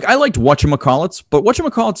 like I liked Whatchamacallits, but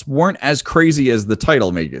Whatchamacallits weren't as crazy as the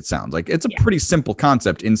title made it sound. Like it's a pretty simple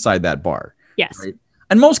concept inside that bar. Yes. Right?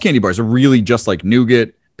 And most candy bars are really just like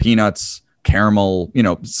nougat, peanuts, caramel, you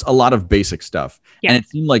know, a lot of basic stuff. Yeah. And it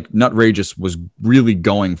seemed like Nutrageous was really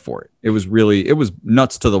going for it. It was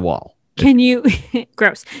nuts to the wall. Can you,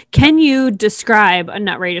 gross. Can you describe a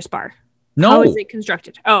Nutrageous bar? No. How is it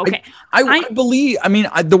constructed? Oh, okay. I believe,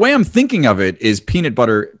 the way I'm thinking of it is peanut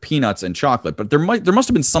butter, peanuts, and chocolate, but there must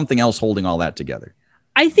have been something else holding all that together.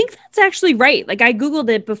 I think that's actually right. Like I Googled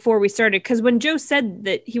it before we started because when Joe said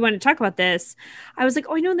that he wanted to talk about this, I was like,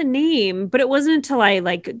 oh, I know the name, but it wasn't until I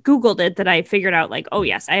like Googled it that I figured out like, oh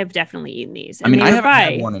yes, I have definitely eaten these. And I haven't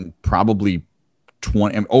had one in probably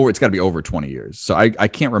 20. Oh, it's got to be over 20 years. So I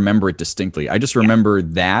can't remember it distinctly. I just remember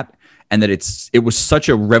that. And that it was such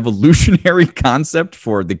a revolutionary concept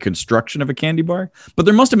for the construction of a candy bar, but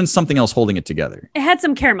there must have been something else holding it together. It had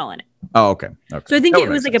some caramel in it. Oh, okay. So I think it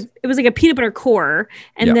was like a peanut butter core,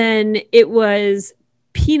 and then it was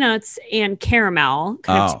peanuts and caramel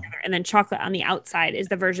kind of together, and then chocolate on the outside is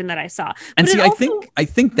the version that I saw. And see, I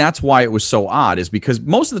think that's why it was so odd, is because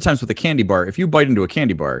most of the times with a candy bar, if you bite into a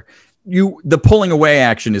candy bar, the pulling away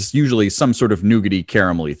action is usually some sort of nougaty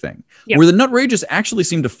caramelly thing. Yep. Where the Nutrageous actually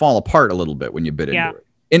seemed to fall apart a little bit when you bit into it.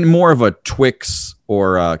 In more of a Twix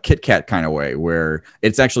or a Kit Kat kind of way, where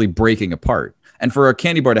it's actually breaking apart. And for a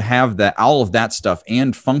candy bar to have that, all of that stuff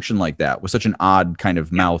and function like that was such an odd kind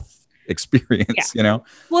of mouth experience, you know?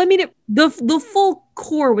 Well, I mean, the full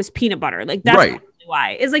core was peanut butter. Like that's probably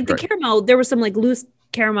why. It's like the caramel, there was some like loose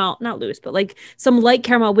caramel, not loose, but like some light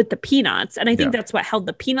caramel with the peanuts. And I think that's what held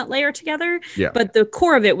the peanut layer together. Yeah. But the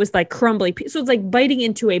core of it was like crumbly. So it's like biting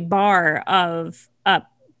into a bar of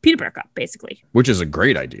peanut butter cup, basically. Which is a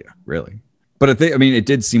great idea, really. But it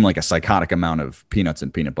did seem like a psychotic amount of peanuts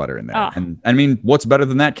and peanut butter in there. And I mean, what's better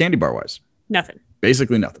than that candy bar wise? Nothing.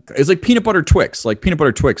 Basically nothing. It's like peanut butter Twix. Like peanut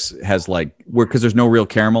butter Twix has because there's no real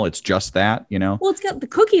caramel, it's just that, you know? Well, it's got the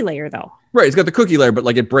cookie layer though. Right, it's got the cookie layer, but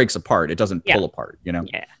like it breaks apart. It doesn't pull apart, you know?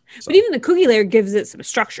 Yeah. So. But even the cookie layer gives it some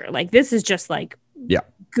structure. Like this is just like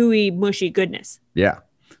gooey, mushy goodness. Yeah.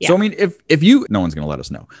 So I mean, if you, no one's gonna let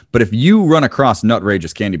us know, but if you run across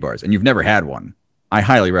Nutrageous candy bars and you've never had one, I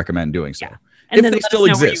highly recommend doing so. Yeah. And if they still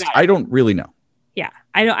exist, I don't really know. Yeah,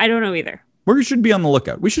 I don't know either. We should be on the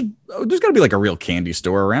lookout. There's got to be like a real candy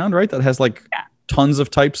store around, right? That has like tons of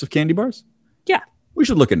types of candy bars. Yeah. We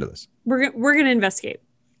should look into this. We're going to investigate.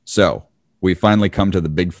 So we finally come to the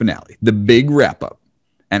big finale, the big wrap up.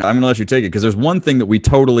 And I'm going to let you take it because there's one thing that we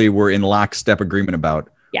totally were in lockstep agreement about.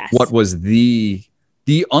 Yes. What was the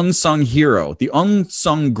unsung hero, the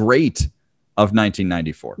unsung great of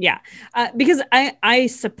 1994. Yeah, because I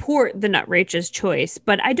support the Nutrageous choice,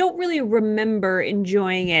 but I don't really remember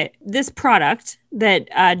enjoying it. This product that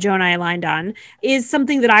Joe and I aligned on is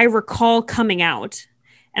something that I recall coming out,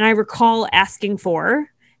 and I recall asking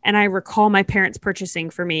for, and I recall my parents purchasing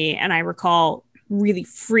for me, and I recall really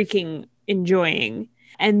freaking enjoying.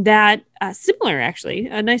 And that, similar actually,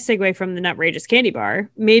 a nice segue from the Nutrageous candy bar,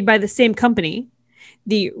 made by the same company,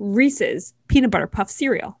 the Reese's Peanut Butter Puff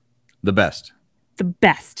cereal. The best. The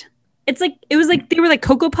best. It was like they were like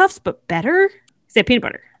Cocoa Puffs, but better. Is that peanut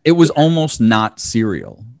butter? It was almost not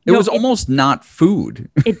cereal. It was almost not food.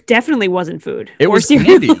 It definitely wasn't food. It was cereal.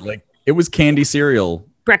 Candy. Like it was candy cereal.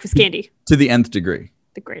 Breakfast candy. To the nth degree.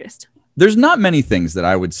 The greatest. There's not many things that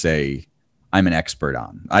I would say I'm an expert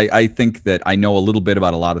on. I think that I know a little bit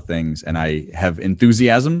about a lot of things, and I have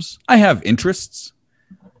enthusiasms. I have interests.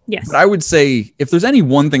 Yes. But I would say if there's any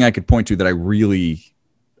one thing I could point to that I really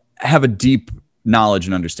have a deep knowledge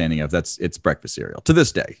and understanding of, it's breakfast cereal. To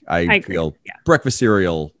this day, I feel breakfast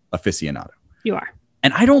cereal aficionado. You are.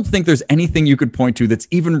 And I don't think there's anything you could point to that's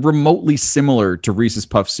even remotely similar to Reese's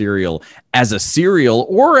Puff cereal as a cereal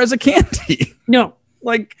or as a candy. No.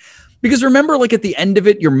 Because remember, like at the end of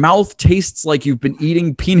it, your mouth tastes like you've been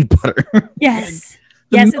eating peanut butter. Yes.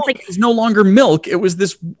 Yes, it's like it's no longer milk. It was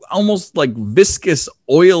this almost like viscous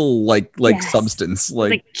oil like substance,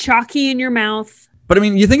 like chalky in your mouth. But I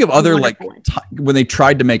mean, you think of other when they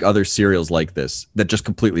tried to make other cereals like this that just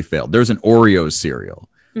completely failed. There's an Oreos cereal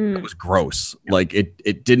that was gross. Yep. Like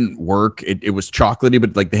it didn't work. It was chocolatey,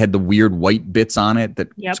 but like they had the weird white bits on it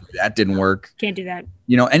that didn't work. Can't do that.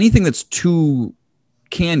 You know, anything that's too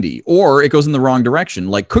candy or it goes in the wrong direction,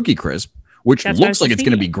 like Cookie Crisp. Which looks like it's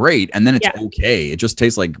going to be great, and then it's okay. It just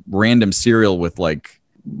tastes like random cereal with like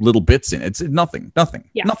little bits in it. It's nothing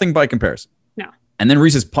by comparison. No. And then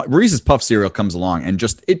Reese's Puff cereal comes along and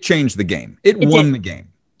it changed the game. It won the game.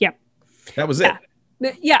 Yep. That was it.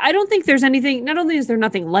 Yeah, I don't think there's anything. Not only is there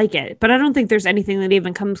nothing like it, but I don't think there's anything that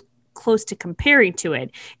even comes close to comparing to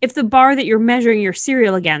it if the bar that you're measuring your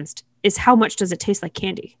cereal against is how much does it taste like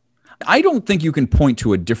candy? I don't think you can point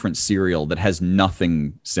to a different cereal that has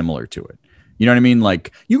nothing similar to it. You know what I mean?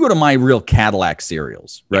 Like, you go to my real Cadillac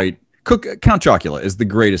cereals, right? Count Chocula is the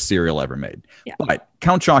greatest cereal ever made. Yeah. But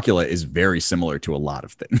Count Chocula is very similar to a lot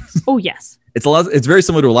of things. Oh, yes. It's very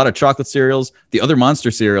similar to a lot of chocolate cereals. The other Monster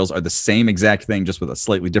cereals are the same exact thing, just with a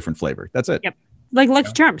slightly different flavor. That's it. Yep. Like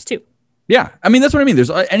Lucky Charms, too. Yeah. I mean, that's what I mean. There's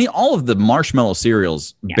all of the marshmallow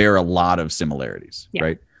cereals bear a lot of similarities,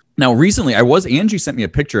 right? Now, recently, Angie sent me a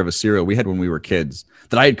picture of a cereal we had when we were kids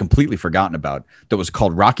that I had completely forgotten about that was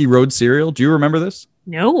called Rocky Road cereal. Do you remember this?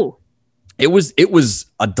 No. It was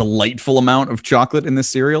a delightful amount of chocolate in this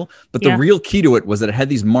cereal, but the real key to it was that it had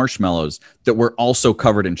these marshmallows that were also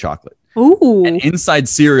covered in chocolate. Ooh. And inside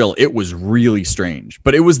cereal, it was really strange,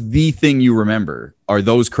 but it was the thing you remember are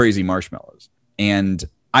those crazy marshmallows. And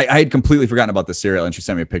I had completely forgotten about the cereal, and she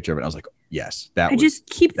sent me a picture of it. And I was like, yes, I just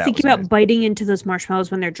keep thinking about biting into those marshmallows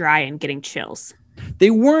when they're dry and getting chills. They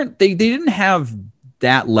didn't have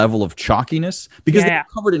that level of chalkiness because they were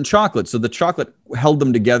covered in chocolate. So the chocolate held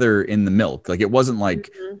them together in the milk. Like, it wasn't like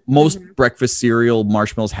most breakfast cereal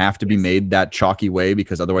marshmallows have to be made that chalky way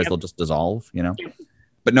because otherwise they'll just dissolve, you know?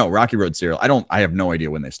 But no, Rocky Road cereal, I have no idea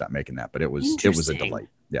when they stopped making that, but it was a delight.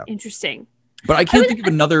 Yeah. Interesting. But I can't think of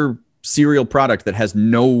another cereal product that has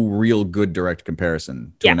no real good direct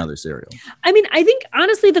comparison to another cereal. I mean, I think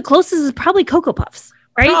honestly the closest is probably Cocoa Puffs,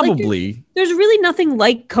 right? Probably. Like, there's really nothing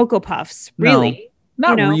like Cocoa Puffs, really.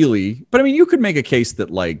 No, not really. But I mean, you could make a case that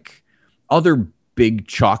like other big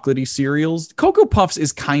chocolatey cereals, Cocoa Puffs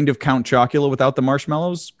is kind of Count Chocula without the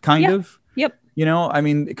marshmallows, kind of. Yep. You know, I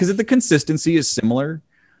mean, because the consistency is similar.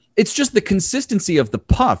 It's just the consistency of the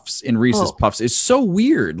puffs in Reese's Puffs is so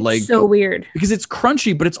weird. Like, so weird. Because it's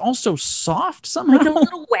crunchy, but it's also soft somehow. Like a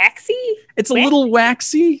little waxy? It's a little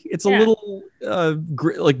waxy. It's a little,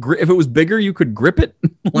 if it was bigger, you could grip it.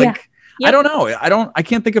 I don't know. I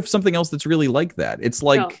can't think of something else that's really like that. It's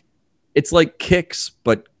like, it's like Kix,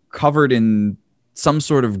 but covered in some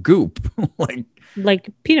sort of goop. like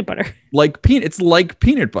peanut butter. It's like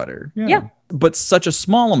peanut butter. Yeah. But such a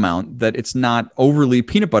small amount that it's not overly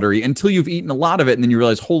peanut buttery until you've eaten a lot of it, and then you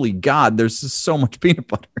realize, holy God, there's just so much peanut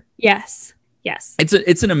butter. Yes.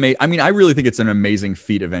 It's an amazing. I mean, I really think it's an amazing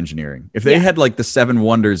feat of engineering. If they had like the 7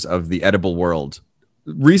 wonders of the edible world,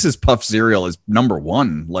 Reese's Puff cereal is number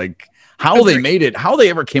 1. Like, how they made it, how they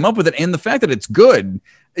ever came up with it, and the fact that it's good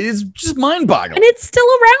is just mind-boggling. And it's still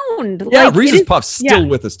around. Yeah, Reese's Puffs still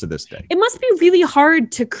with us to this day. It must be really hard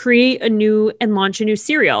to create a new and launch a new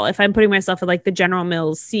cereal. If I'm putting myself at like the General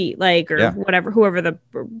Mills seat, or whoever the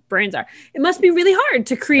brands are, it must be really hard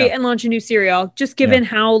to create and launch a new cereal, just given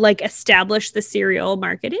how like established the cereal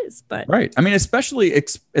market is. But right, I mean, especially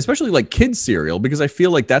like kids cereal, because I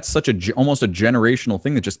feel like that's such almost a generational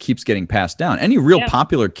thing that just keeps getting passed down. Any real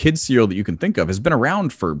popular kids cereal that you can think of has been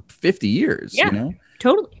around for 50 years. Yeah. You know?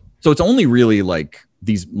 Totally. So it's only really like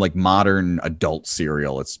these like modern adult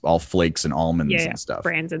cereal. It's all flakes and almonds and stuff.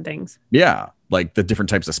 Brands and things. Yeah. Like the different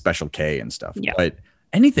types of Special K and stuff. Yeah. But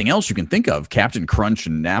anything else you can think of, Captain Crunch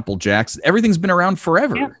and Apple Jacks, everything's been around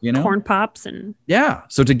forever, you know? Corn Pops and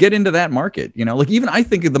so to get into that market, you know, like even I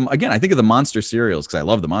think of the Monster cereals, because I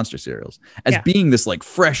love the Monster cereals, as being this like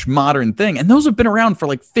fresh modern thing. And those have been around for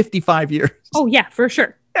like 55 years. Oh yeah, for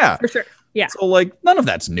sure. Yeah. For sure. Yeah. So like none of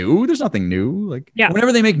that's new. There's nothing new. Like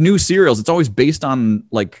whenever they make new cereals, it's always based on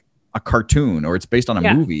like a cartoon or it's based on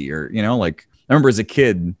a movie or, you know, like I remember as a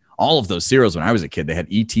kid, all of those cereals when I was a kid, they had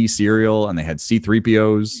ET cereal and they had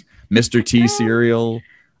C-3POs, Mr. T cereal.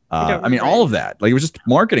 I mean, all of that. Like it was just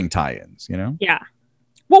marketing tie-ins, you know? Yeah.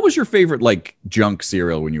 What was your favorite like junk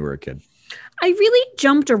cereal when you were a kid? I really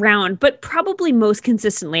jumped around, but probably most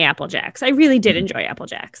consistently Apple Jacks. I really did enjoy Apple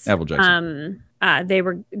Jacks. Apple Jacks. They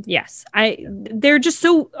were, they're just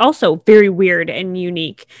so also very weird and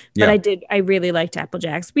unique, but I really liked Apple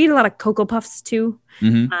Jacks. We had a lot of Cocoa Puffs too.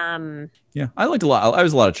 Mm-hmm. I liked a lot. I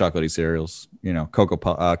was a lot of chocolatey cereals, you know, Cocoa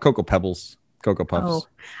Pebbles, Cocoa Puffs,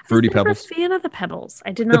 Fruity Pebbles. I was a fan of the Pebbles.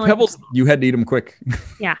 I did not the Pebbles. You had to eat them quick.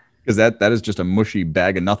 Yeah. Because that is just a mushy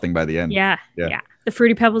bag of nothing by the end. Yeah. The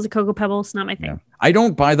Fruity Pebbles, the Cocoa Pebbles, not my thing. Yeah. I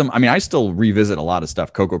don't buy them. I mean, I still revisit a lot of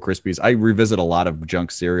stuff. Cocoa Krispies. I revisit a lot of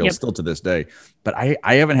junk cereals still to this day. But I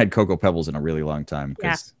haven't had Cocoa Pebbles in a really long time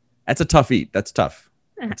because that's a tough eat. That's tough.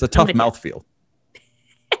 It's a tough mouthfeel.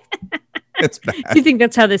 It's bad. Do you think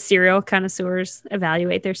that's how the cereal connoisseurs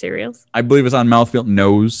evaluate their cereals? I believe it's on mouthfeel.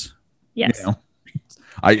 Nose. Yes. You know,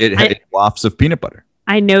 it wafts of peanut butter.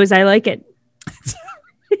 I knows I like it.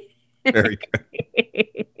 Very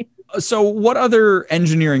good. So what other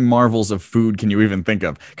engineering marvels of food can you even think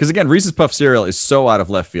of? Because again, Reese's Puff cereal is so out of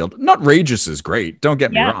left field. Nutrageous is great. Don't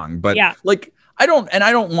get me wrong, but like I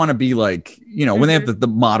don't want to be like, when they have the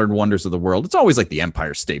modern wonders of the world, it's always like the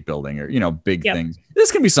Empire State Building or, big things.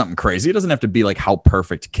 This can be something crazy. It doesn't have to be like how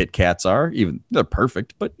perfect Kit Kats are. Even they're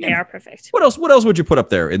perfect, but they are perfect. What else would you put up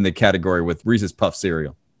there in the category with Reese's Puff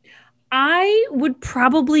cereal? I would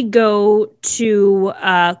probably go to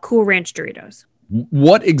Cool Ranch Doritos.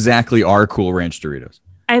 What exactly are Cool Ranch Doritos?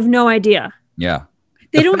 I have no idea. Yeah.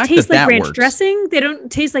 They don't taste like ranch dressing. They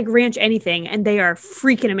don't taste like ranch anything, and they are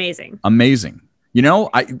freaking amazing. Amazing.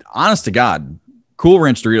 Honest to God, Cool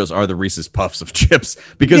Ranch Doritos are the Reese's Puffs of chips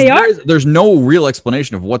because there's no real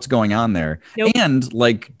explanation of what's going on there. Nope. And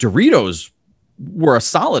like Doritos were a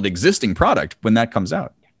solid existing product when that comes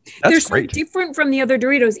out. They're so different from the other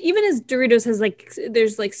Doritos. Even as Doritos has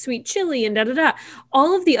there's like sweet chili and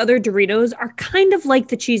all of the other Doritos are kind of like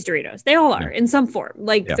the cheese Doritos. They all are in some form.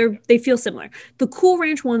 They feel similar. The Cool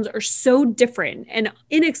Ranch ones are so different and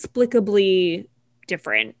inexplicably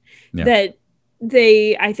different that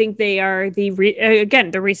I think they are the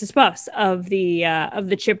Reese's Puffs of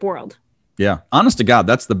the chip world. Yeah, honest to God,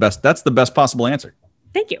 that's the best possible answer.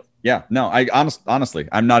 Thank you. Yeah, no, honestly,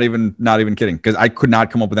 I'm not even kidding because I could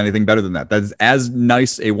not come up with anything better than that. That is as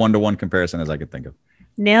nice a 1-to-1 comparison as I could think of.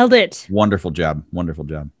 Nailed it. Wonderful job.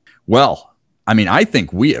 Well, I mean, I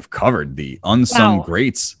think we have covered the unsung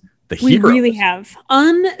greats. We really have.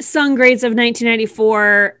 Unsung greats of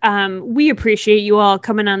 1994. We appreciate you all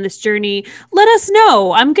coming on this journey. Let us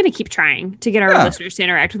know. I'm going to keep trying to get our listeners to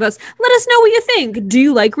interact with us. Let us know what you think. Do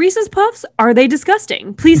you like Reese's Puffs? Are they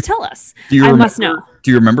disgusting? Please tell us. I must know.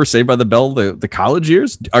 Do you remember Saved by the Bell, the college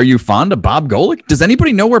years? Are you fond of Bob Golick? Does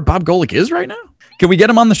anybody know where Bob Golick is right now? Can we get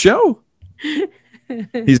him on the show?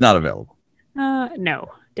 He's not available.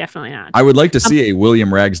 No. Definitely not. I would like to see a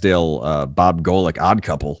William Ragsdale, Bob Golick odd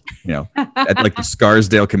couple, at like the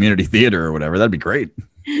Scarsdale Community Theater or whatever. That'd be great.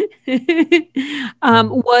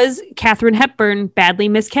 Was Katharine Hepburn badly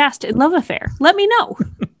miscast in Love Affair? Let me know.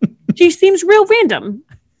 She seems real random.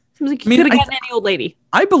 Seems like you could have gotten any old lady.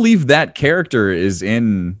 I believe that character is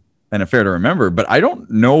in An Affair to Remember, but I don't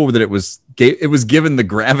know that it was given the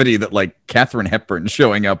gravity that like Katharine Hepburn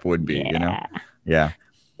showing up would be. Yeah.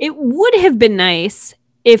 It would have been nice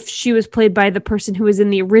if she was played by the person who was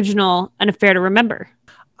in the original An Affair to Remember.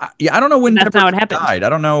 I don't know when Deborah Kerr died. I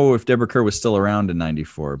don't know if Deborah Kerr was still around in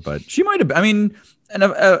 94, but she might have been. I mean, An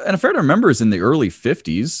Affair to Remember is in the early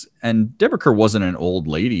 50s, and Deborah Kerr wasn't an old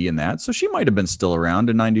lady in that, so she might have been still around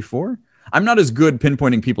in 94. I'm not as good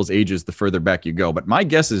pinpointing people's ages the further back you go, but my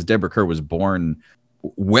guess is Deborah Kerr was born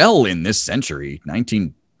well in this century,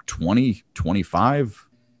 1920, 25.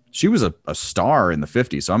 She was a star in the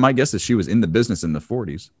 50s, so my guess is she was in the business in the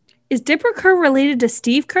 40s. Is Deborah Kerr related to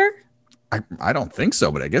Steve Kerr? I don't think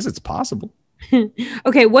so, but I guess it's possible.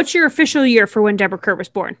 Okay, what's your official year for when Deborah Kerr was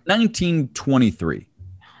born? 1923.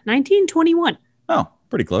 1921. Oh,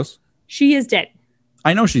 pretty close. She is dead.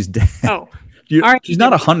 I know she's dead. Oh. All right. She's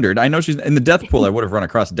not 100. I know she's in the death pool. I would have run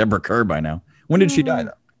across Deborah Kerr by now. When did she die,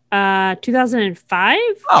 though? 2005?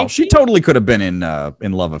 Oh, she totally could have been in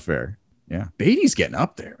Love Affair. Yeah. Beatty's getting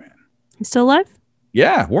up there, man. He's still alive?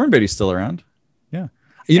 Yeah. Warren Beatty's still around. Yeah.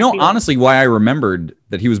 Honestly, why I remembered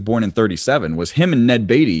that he was born in 37 was him and Ned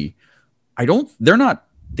Beatty.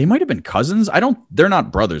 They might have been cousins. They're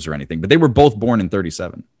not brothers or anything, but they were both born in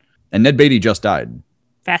 37. And Ned Beatty just died.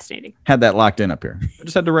 Fascinating. Had that locked in up here. I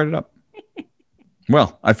just had to write it up.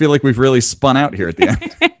 Well, I feel like we've really spun out here at the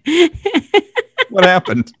end. What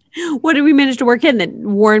happened? What did we manage to work in? That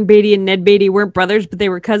Warren Beatty and Ned Beatty weren't brothers, but they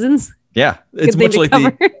were cousins? Yeah, it's much like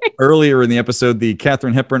earlier in the episode, the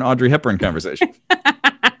Katharine Hepburn, Audrey Hepburn conversation.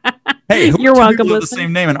 Hey, you're welcome. Have the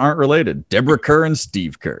same name and aren't related? Deborah Kerr and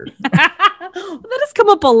Steve Kerr. That has come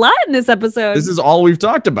up a lot in this episode. This is all we've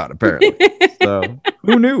talked about, apparently. So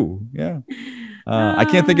who knew? Yeah. I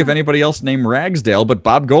can't think of anybody else named Ragsdale, but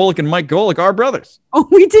Bob Golick and Mike Golick are brothers. Oh,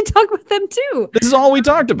 we did talk about them too. This is all we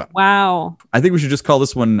talked about. Wow. I think we should just call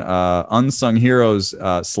this one Unsung Heroes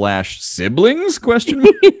 / Siblings ?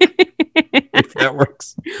 If that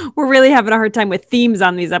works. We're really having a hard time with themes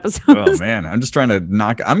on these episodes. Oh man, I'm just trying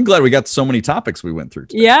to I'm glad we got so many topics we went through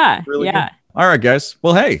today. Yeah. Really yeah. Good. All right, guys.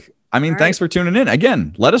 Well, hey, thanks for tuning in.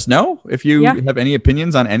 Again, let us know if you have any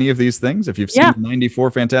opinions on any of these things. If you've seen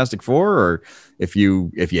 94 Fantastic Four, or if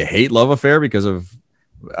you hate Love Affair because of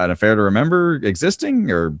An Affair to Remember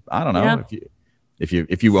existing, or I don't know,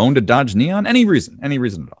 if you owned a Dodge Neon, any reason at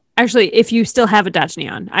all. Actually, if you still have a Dodge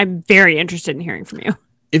Neon, I'm very interested in hearing from you.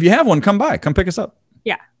 If you have one, come by. Come pick us up.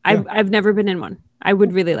 Yeah, I've never been in one. I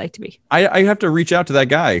would really like to be. I have to reach out to that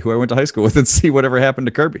guy who I went to high school with and see whatever happened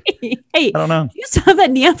to Kirby. Hey, I don't know. You still have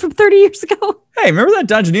that neon from 30 years ago? Hey, remember that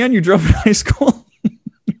Dodge Neon you drove in high school?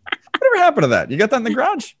 Whatever happened to that? You got that in the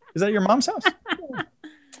garage? Is that your mom's house?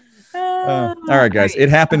 All right, guys. It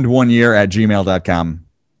happened 1 year at gmail.com.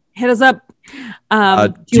 Hit us up. Do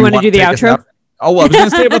you want to do the outro? Oh, well, I was going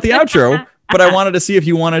to say about the outro, but I wanted to see if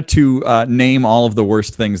you wanted to name all of the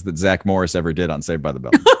worst things that Zach Morris ever did on Saved by the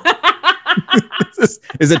Bell.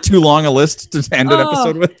 Is it too long a list to end an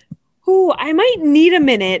episode with? Ooh, I might need a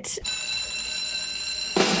minute.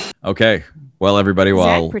 Okay. Well, everybody,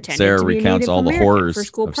 while Sarah recounts all the horrors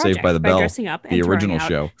of Saved by the Bell, the original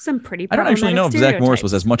show, I don't actually know if Zach Morris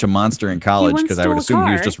was as much a monster in college because I would assume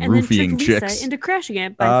he was just roofing chicks. Into crashing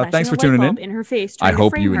it by thanks for tuning in. Her face, I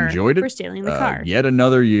hope you enjoyed it. For stealing the car. Yet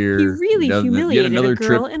another year. He really humiliated another a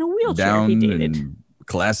girl trip in a wheelchair down he dated. in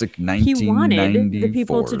classic He 1994. wanted the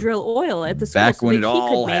people to drill oil at the school Back so when that it he all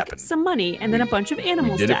could make happened. some money, and then a bunch of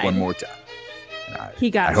animals Did it died. one more time. He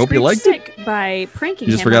got I hope you liked sick by pranking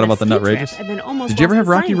You just him forgot on about a the ski Nutrageous? trip and then almost Did you ever lost have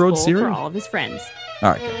the Rocky science Road bowl cereal? for all of his friends. All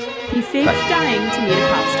right, guys. He faked dying to meet a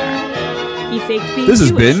pop star. He faked being This has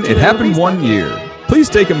Jewish been to It go to a Happened baseball 1 game. year. Please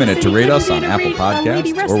take a minute So to he rate couldn't us on date a Apple lady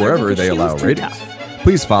Podcasts or wrestler wherever because they she was allow too ratings. tough.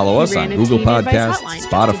 Please follow He us ran on a Google teen advice Podcasts, hotline just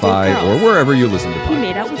to Spotify, date or girls. wherever you listen to He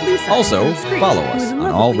made out podcasts. with Lisa. Also, in the street, follow who was us in on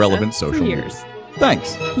love all with Lisa relevant for social media. years.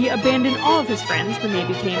 Thanks. He abandoned all of his friends when they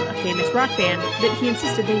became a famous rock band that he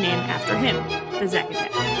insisted they name after him, the Zack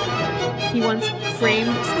Attack. He once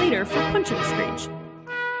framed Slater for punching Screech.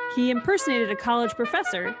 He impersonated a college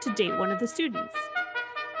professor to date one of the students.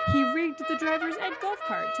 He rigged the driver's Ed golf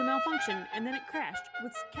cart to malfunction, and then it crashed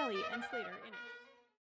with Kelly and Slater in it.